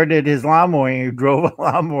converted his lawnmower, and he drove a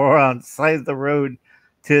lawnmower on the side of the road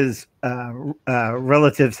to his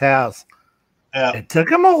relative's house. Yeah. It took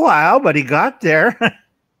him a while, but he got there.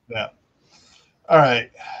 Yeah. All right.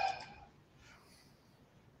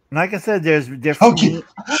 Like I said, there's different. Okay.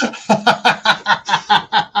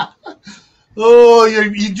 Oh,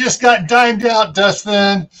 you just got dimed out,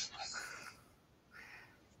 Dustin.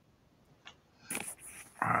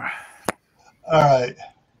 All right.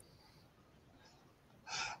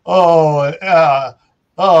 Oh,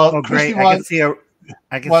 great!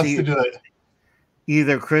 I can see to do it.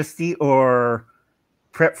 Either Christy or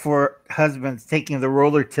Prep for Husbands taking the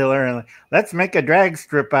roller tiller and let's make a drag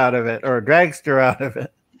strip out of it or a dragster out of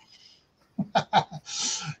it.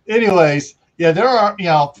 Anyways, yeah, there are,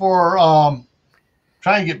 for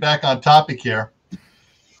trying to get back on topic here.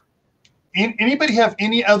 Anybody have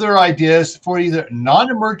any other ideas for either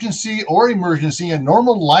non-emergency or emergency, a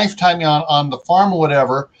normal lifetime on the farm or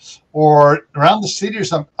whatever, or around the city, or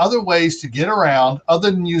some other ways to get around other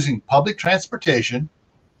than using public transportation?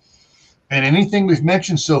 And anything we've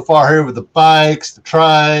mentioned so far here with the bikes, the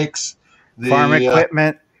trikes, the farm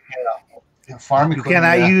equipment. Farm you equipment.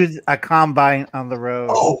 Cannot use a combine on the road.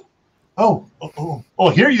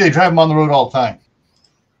 Here they drive them on the road all the time.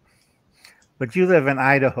 But you live in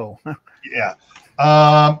Idaho. Yeah.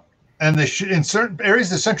 And they should, in certain areas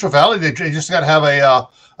of the Central Valley, they just got to have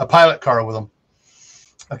a pilot car with them.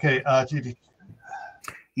 Okay.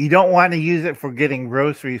 You don't want to use it for getting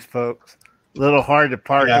groceries, folks. A little hard to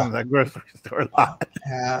park in the grocery store lot.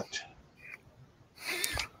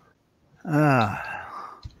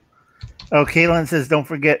 Caitlin says, don't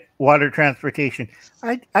forget water transportation.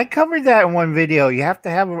 I covered that in one video. You have to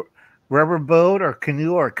have a rubber boat or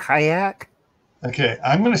canoe or kayak. Okay,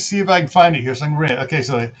 I'm going to see if I can find it here. So I can read it. Okay,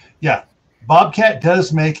 so yeah, Bobcat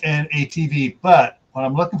does make an ATV, but when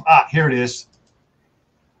I'm looking, here it is.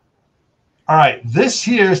 All right, this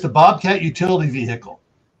here is the Bobcat utility vehicle.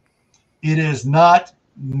 It is not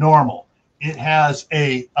normal. It has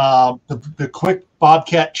a the quick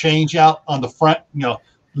Bobcat change out on the front,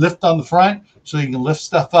 lift on the front, so you can lift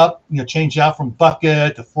stuff up, change out from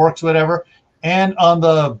bucket to forks, whatever. And on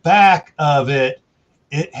the back of it,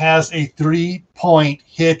 it has a 3-point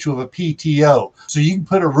hitch with a PTO. So you can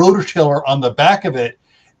put a rototiller on the back of it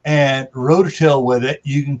and rototill with it.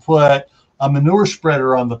 You can put a manure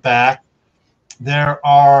spreader on the back. There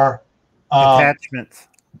are attachments.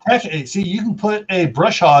 See, you can put a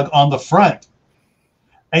brush hog on the front,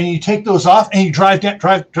 and you take those off, and you drive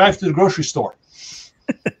to the grocery store.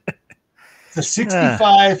 It's a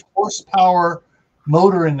 65 horsepower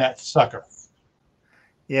motor in that sucker.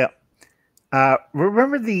 Yeah.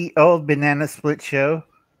 Remember the old banana split show?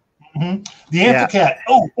 Mm-hmm. The Amphicat.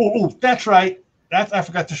 Yeah. Oh, that's right. I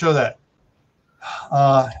forgot to show that.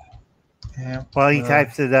 While he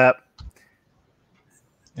types it up.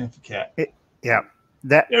 Amphicat.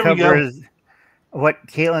 That covers what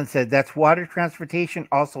Caitlin said. That's water transportation,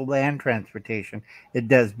 also land transportation. It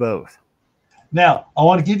does both. Now, I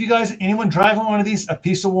want to give you guys, anyone driving one of these, a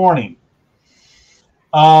piece of warning.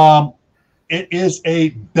 it is a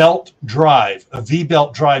belt drive, a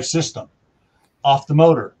V-belt drive system off the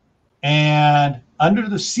motor. And under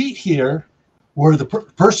the seat here, where the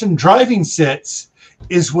person driving sits,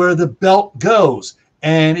 is where the belt goes.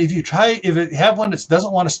 And if you have one that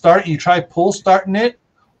doesn't want to start and you try pull starting it,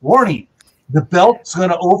 warning, the belt's going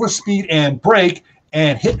to overspeed and brake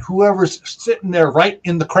and hit whoever's sitting there right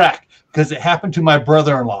in the crack, because it happened to my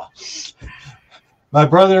brother-in-law.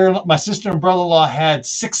 My sister and brother-in-law had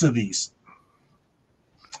 6 of these.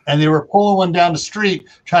 And they were pulling one down the street,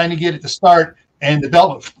 trying to get it to start, and the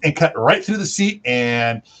belt cut right through the seat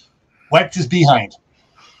and wiped his behind.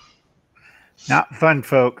 Not fun,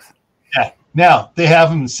 folks. Yeah. Now, they have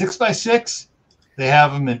them in 6x6. They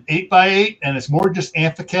have them in 8x8, and it's more just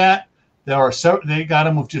Amphicat. They got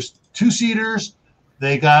them with just 2-seaters.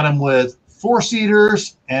 They got them with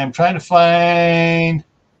 4-seaters, and I'm trying to find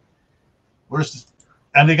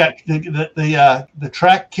and they got the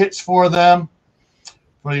track kits for them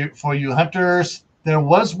for you hunters. There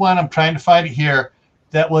was one, I'm trying to find it here,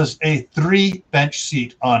 that was a 3 bench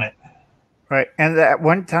seat on it. Right, and at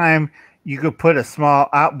one time you could put a small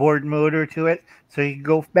outboard motor to it, so you could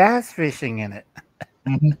go bass fishing in it.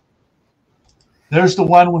 Mm-hmm. There's the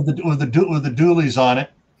one with the dualies on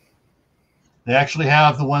it. They actually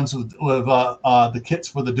have the ones with the kits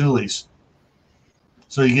for the dualies,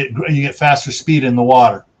 so you get faster speed in the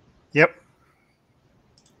water. Yep.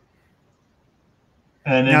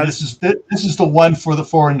 And then this is the one for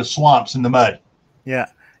in the swamps in the mud. Yeah.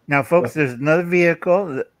 Now, folks, there's another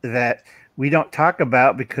vehicle that we don't talk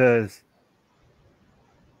about, because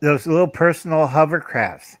those little personal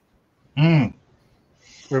hovercrafts. Mm.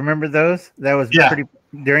 Remember those? That was pretty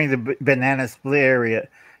during the banana split area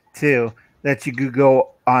too, that you could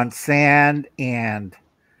go on sand and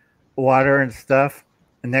water and stuff,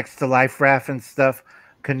 next to life raft and stuff,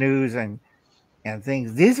 canoes and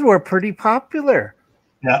things. These were pretty popular.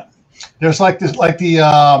 Yeah. There's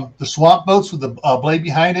the swamp boats with the blade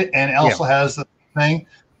behind it, and it also has the thing.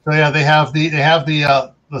 So yeah, they have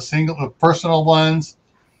the single personal ones.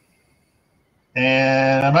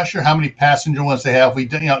 And I'm not sure how many passenger ones they have.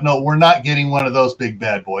 No, we're not getting one of those big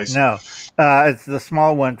bad boys. No, it's the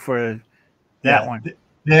small one for that one.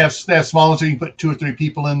 They have small ones, so you can put 2 or 3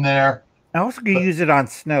 people in there. I also can use it on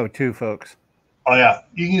snow too, folks. Oh yeah,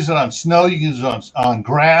 you can use it on snow. You can use it on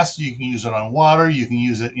grass. You can use it on water. You can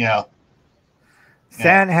use it.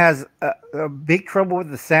 Sand has a big trouble with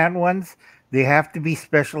the sand ones. They have to be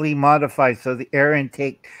specially modified so the air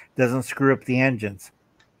intake doesn't screw up the engines.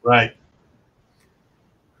 Right.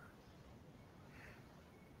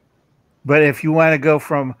 But if you want to go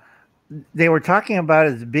they were talking about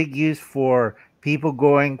as big use for people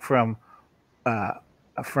going from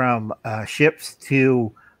ships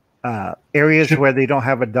to areas where they don't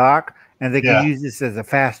have a dock, and they can use this as a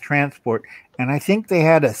fast transport. And I think they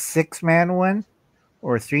had a 6-man one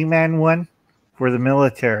or a 3-man one for the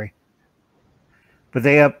military. But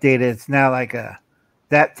they updated. It's now like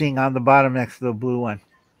that thing on the bottom next to the blue one.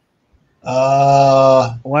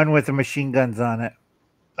 One with the machine guns on it.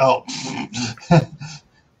 Oh.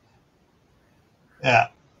 Yeah.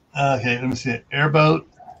 Okay, let me see it. Airboat.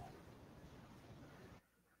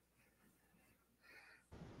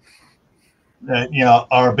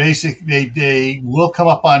 Are basic. They will come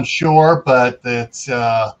up on shore, but it's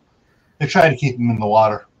they try to keep them in the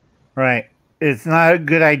water. Right. It's not a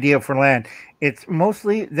good idea for land. It's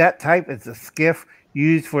mostly that type. It's a skiff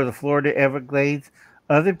used for the Florida Everglades.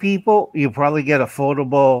 Other people, you probably get a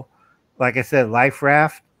foldable, like I said, life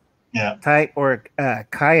raft type, or a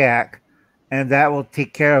kayak, and that will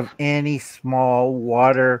take care of any small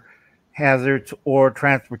water hazards or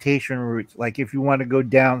transportation routes. Like if you want to go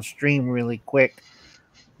downstream really quick,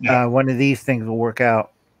 one of these things will work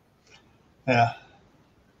out. Yeah.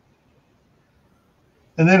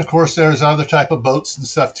 And then, of course, there's other type of boats and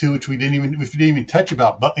stuff too, which we didn't even touch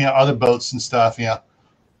about. But other boats and stuff. Yeah.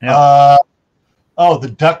 The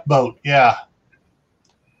duck boat. Yeah.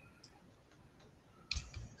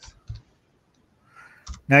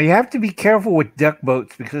 Now you have to be careful with duck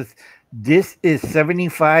boats, because this is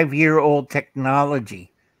 75-year-old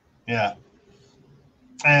technology. Yeah.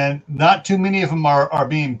 And not too many of them are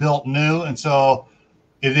being built new, and so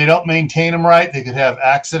if they don't maintain them right, they could have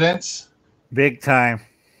accidents. Big time.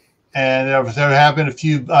 And there have been a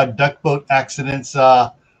few duck boat accidents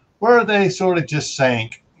where they sort of just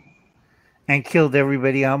sank and killed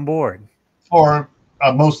everybody on board, or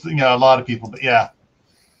a lot of people. But yeah.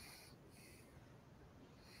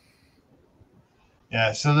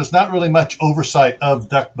 So there's not really much oversight of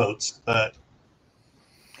duck boats, but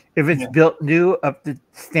if it's built new up to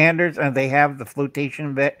standards and they have the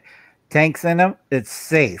flotation tanks in them, it's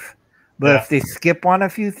safe. But if they skip on a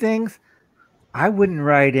few things, I wouldn't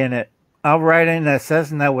ride in it. I'll ride in a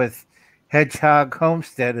Cessna with Hedgehog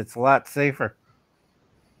Homestead. It's a lot safer.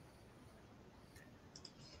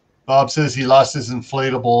 Bob says he lost his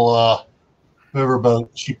inflatable riverboat.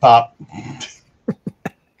 She popped.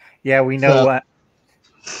 Yeah, we know what.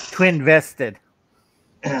 Twin vested.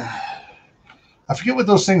 I forget what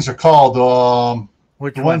those things are called.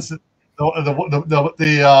 Which ones that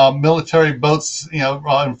the military boats,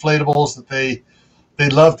 inflatables that they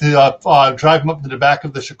love to drive them up to the back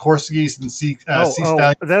of the Sikorskis and see. Those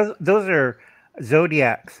are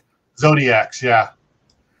Zodiacs. Zodiacs, yeah.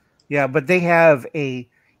 Yeah, but they have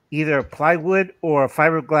either a plywood or a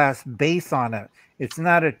fiberglass base on it. It's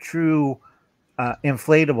not a true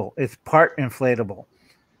inflatable. It's part inflatable.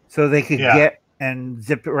 So they could get and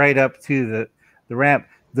zip it right up to the ramp.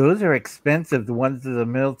 Those are expensive, the ones that the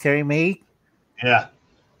military made. Yeah.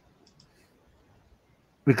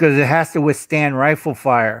 Because it has to withstand rifle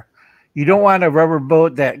fire. You don't want a rubber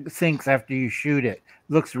boat that sinks after you shoot it.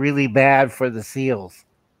 Looks really bad for the SEALs.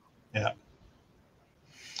 Yeah.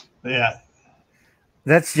 Yeah.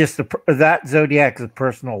 That's just that Zodiac is a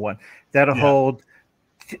personal one. That'll hold,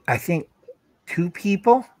 I think, 2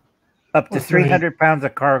 people up to 300 pounds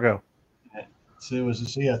of cargo. So it was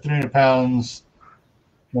 300 pounds.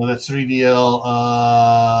 No, that's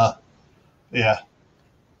 3DL. Yeah.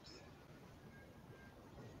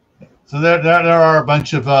 So there are a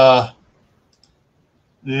bunch of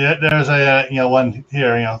there's a one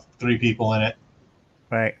here, 3 people in it.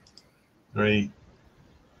 Right. 3.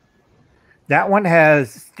 That one has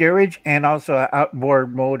steerage and also an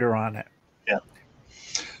outboard motor on it. Yeah.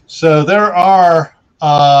 So there are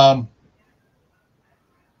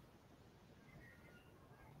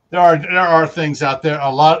things out there.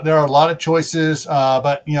 There are a lot of choices,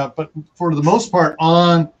 but for the most part,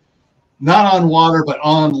 not on water, but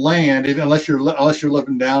on land. Unless you're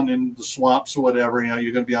living down in the swamps or whatever,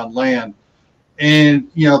 you're going to be on land.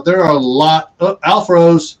 And there are a lot. Oh, Al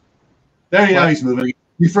froze. There you go. He's moving.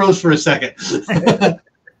 He froze for a second.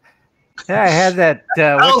 Yeah, I had that.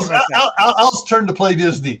 Al's turn to play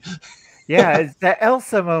Disney. Yeah, it's that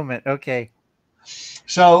Elsa moment. Okay.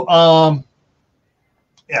 So, I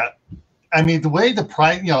mean, the way the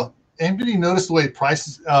price, anybody notice the way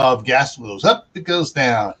prices of gas goes up, it goes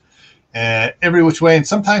down, every which way. And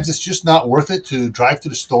sometimes it's just not worth it to drive to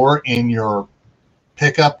the store in your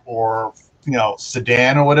pickup or,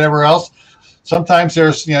 sedan or whatever else. Sometimes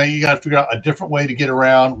there's, you got to figure out a different way to get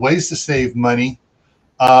around, ways to save money.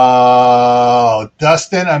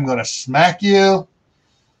 Dustin, I'm going to smack you.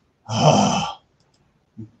 Now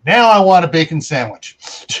I want a bacon sandwich.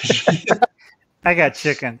 I got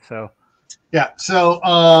chicken, so. Yeah. So,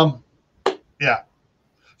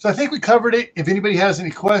 So I think we covered it. If anybody has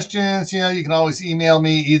any questions, you can always email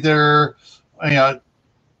me either, the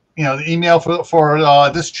email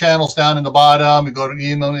for this channel's down in the bottom. You go to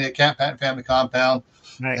email me at Camppatton Family Compound.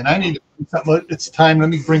 Right. And I need to, it's time. Let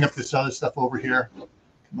me bring up this other stuff over here.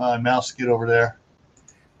 Come on, mouse, get over there.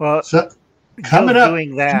 Well, so coming up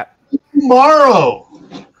doing that tomorrow,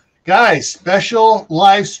 guys, special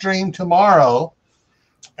live stream tomorrow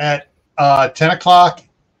at 10 o'clock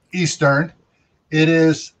Eastern. It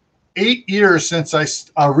is 8 years since I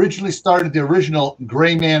originally started the original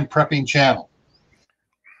Grayman Prepping channel.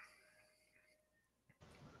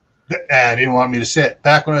 I didn't want me to say it.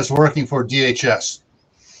 Back when I was working for DHS.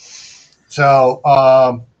 So,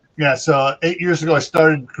 so 8 years ago, I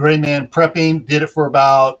started Grayman Prepping, did it for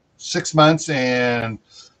about 6 months and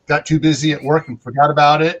got too busy at work and forgot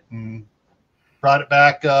about it and brought it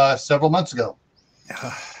back several months ago.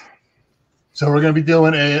 So we're going to be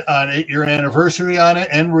doing an 8-year anniversary on it,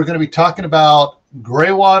 and we're going to be talking about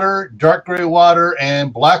gray water, dark gray water,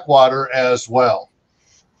 and black water as well.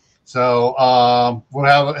 So we'll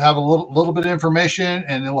have a little bit of information,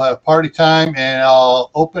 and then we'll have party time, and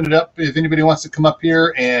I'll open it up if anybody wants to come up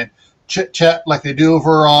here and chit chat like they do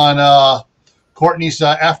over on Courtney's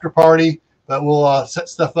after party. But we'll set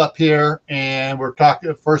stuff up here, and we're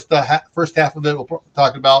talking first half of it. We'll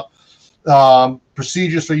talk about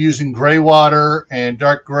procedures for using gray water and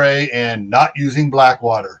dark gray, and not using black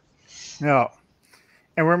water. No,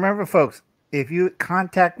 and remember, folks, if you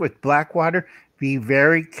contact with black water, be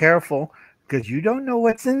very careful because you don't know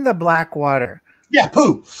what's in the black water. Yeah,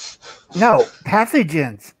 poo. No,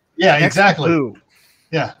 pathogens. Yeah, exactly. Poo.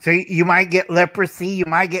 Yeah. So you might get leprosy, you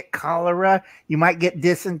might get cholera, you might get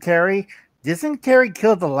dysentery. Dysentery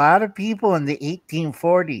killed a lot of people in the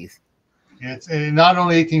 1840s. It's not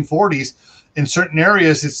only 1840s. In certain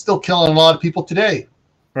areas, it's still killing a lot of people today.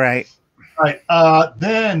 Right. Right.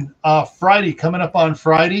 Then Friday, coming up on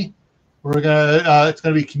Friday, It's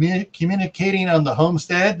gonna be communicating on the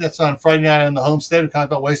homestead. That's on Friday night on the homestead. We talk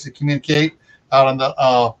about ways to communicate out on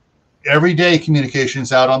the everyday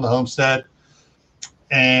communications out on the homestead,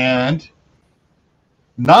 and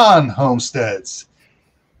non-homesteads.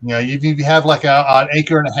 You know, if you have like an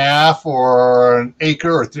acre and a half or an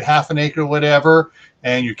acre or half an acre, whatever,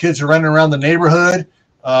 and your kids are running around the neighborhood,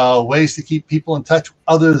 ways to keep people in touch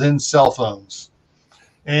other than cell phones.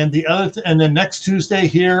 And and then next Tuesday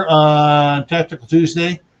here on Tactical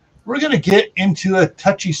Tuesday, we're going to get into a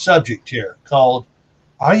touchy subject here called,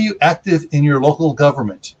 are you active in your local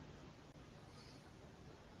government?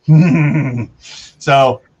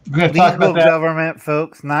 So we're going to talk about that. Legal government,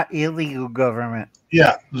 folks, not illegal government.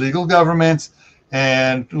 Yeah, legal governments.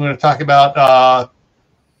 And we're going to talk about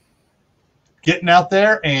getting out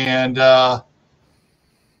there and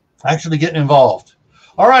actually getting involved.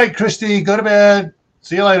 All right, Christy, go to bed.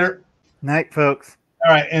 See you later. Night, folks.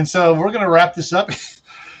 All right, and so we're going to wrap this up.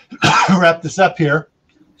 Wrap this up here.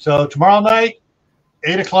 So tomorrow night,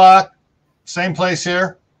 8 o'clock, same place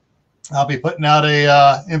here. I'll be putting out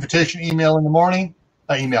a invitation email in the morning.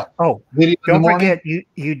 Email. Oh, video. Don't forget,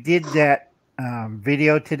 you did that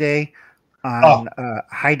video today on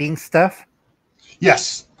hiding stuff.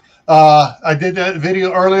 Yes. I did that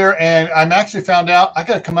video earlier, and I'm actually found out I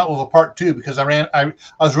got to come out with a part 2 because I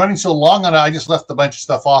was running so long on it, I just left a bunch of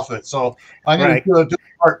stuff off of it. So I'm going to do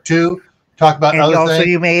part 2, talk about other things. Also,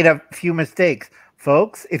 you made a few mistakes,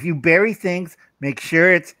 folks. If you bury things, make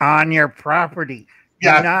sure it's on your property. Do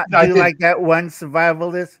not do like that one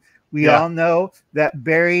survivalist. We all know that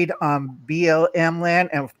buried on BLM land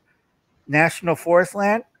and National Forest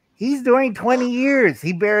land. He's doing 20 years.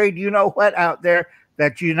 He buried you know what out there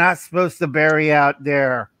that you're not supposed to bury out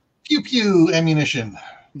there. Pew pew ammunition.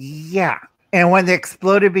 Yeah. And when they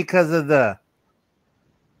exploded because of the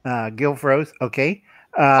Gil froze,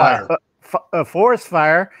 fire. A forest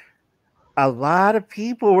fire, a lot of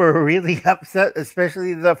people were really upset,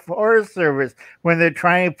 especially the Forest Service, when they're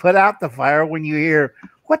trying to put out the fire. When you hear,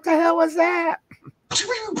 what the hell was that?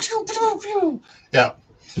 Yeah.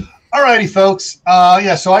 All righty, folks.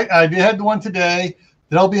 So I had the one today.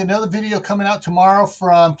 There'll be another video coming out tomorrow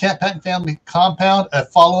from Camppatton Family Compound, a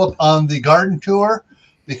follow-up on the garden tour,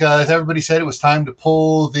 because everybody said it was time to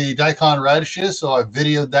pull the daikon radishes, so I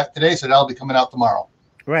videoed that today, so that'll be coming out tomorrow.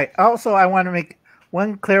 Right. Also, I want to make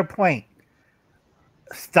one clear point.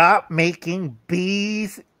 Stop making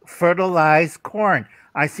bees fertilize corn.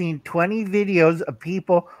 I've seen 20 videos of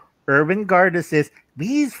people, urban gardeners, says,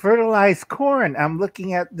 bees fertilize corn. I'm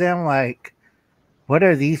looking at them like, what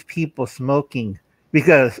are these people smoking?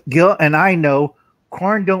 Because Gil and I know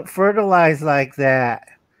corn don't fertilize like that.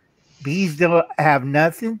 Bees don't have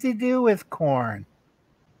nothing to do with corn.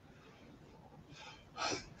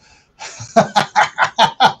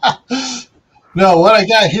 No, what I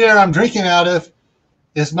got here I'm drinking out of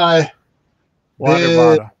is my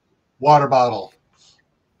water bottle.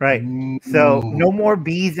 Right. So no more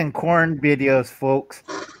bees and corn videos, folks.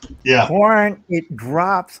 Yeah. Corn, it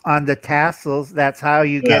drops on the tassels. That's how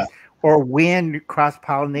you get, or wind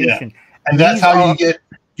cross-pollination. Yeah. And that's how you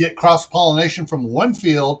get cross-pollination from one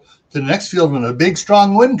field to the next field. When a big,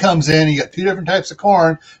 strong wind comes in, you got 2 different types of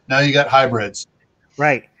corn. Now you got hybrids.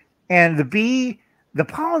 Right. And the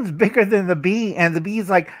pollen's bigger than the bee. And the bee's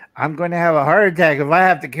like, I'm going to have a heart attack if I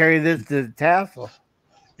have to carry this to the tassel.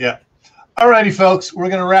 Yeah. All righty, folks. We're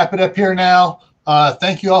going to wrap it up here now.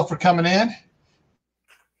 Thank you all for coming in.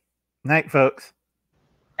 Night, folks.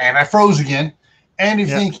 And I froze again. And if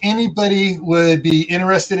you think anybody would be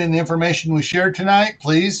interested in the information we shared tonight,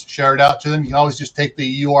 please share it out to them. You can always just take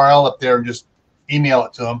the URL up there and just email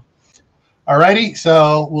it to them. All righty.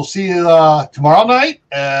 So we'll see you tomorrow night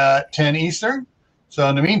at 10 Eastern. So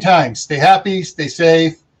in the meantime, stay happy, stay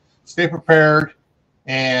safe, stay prepared,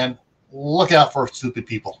 and look out for stupid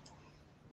people.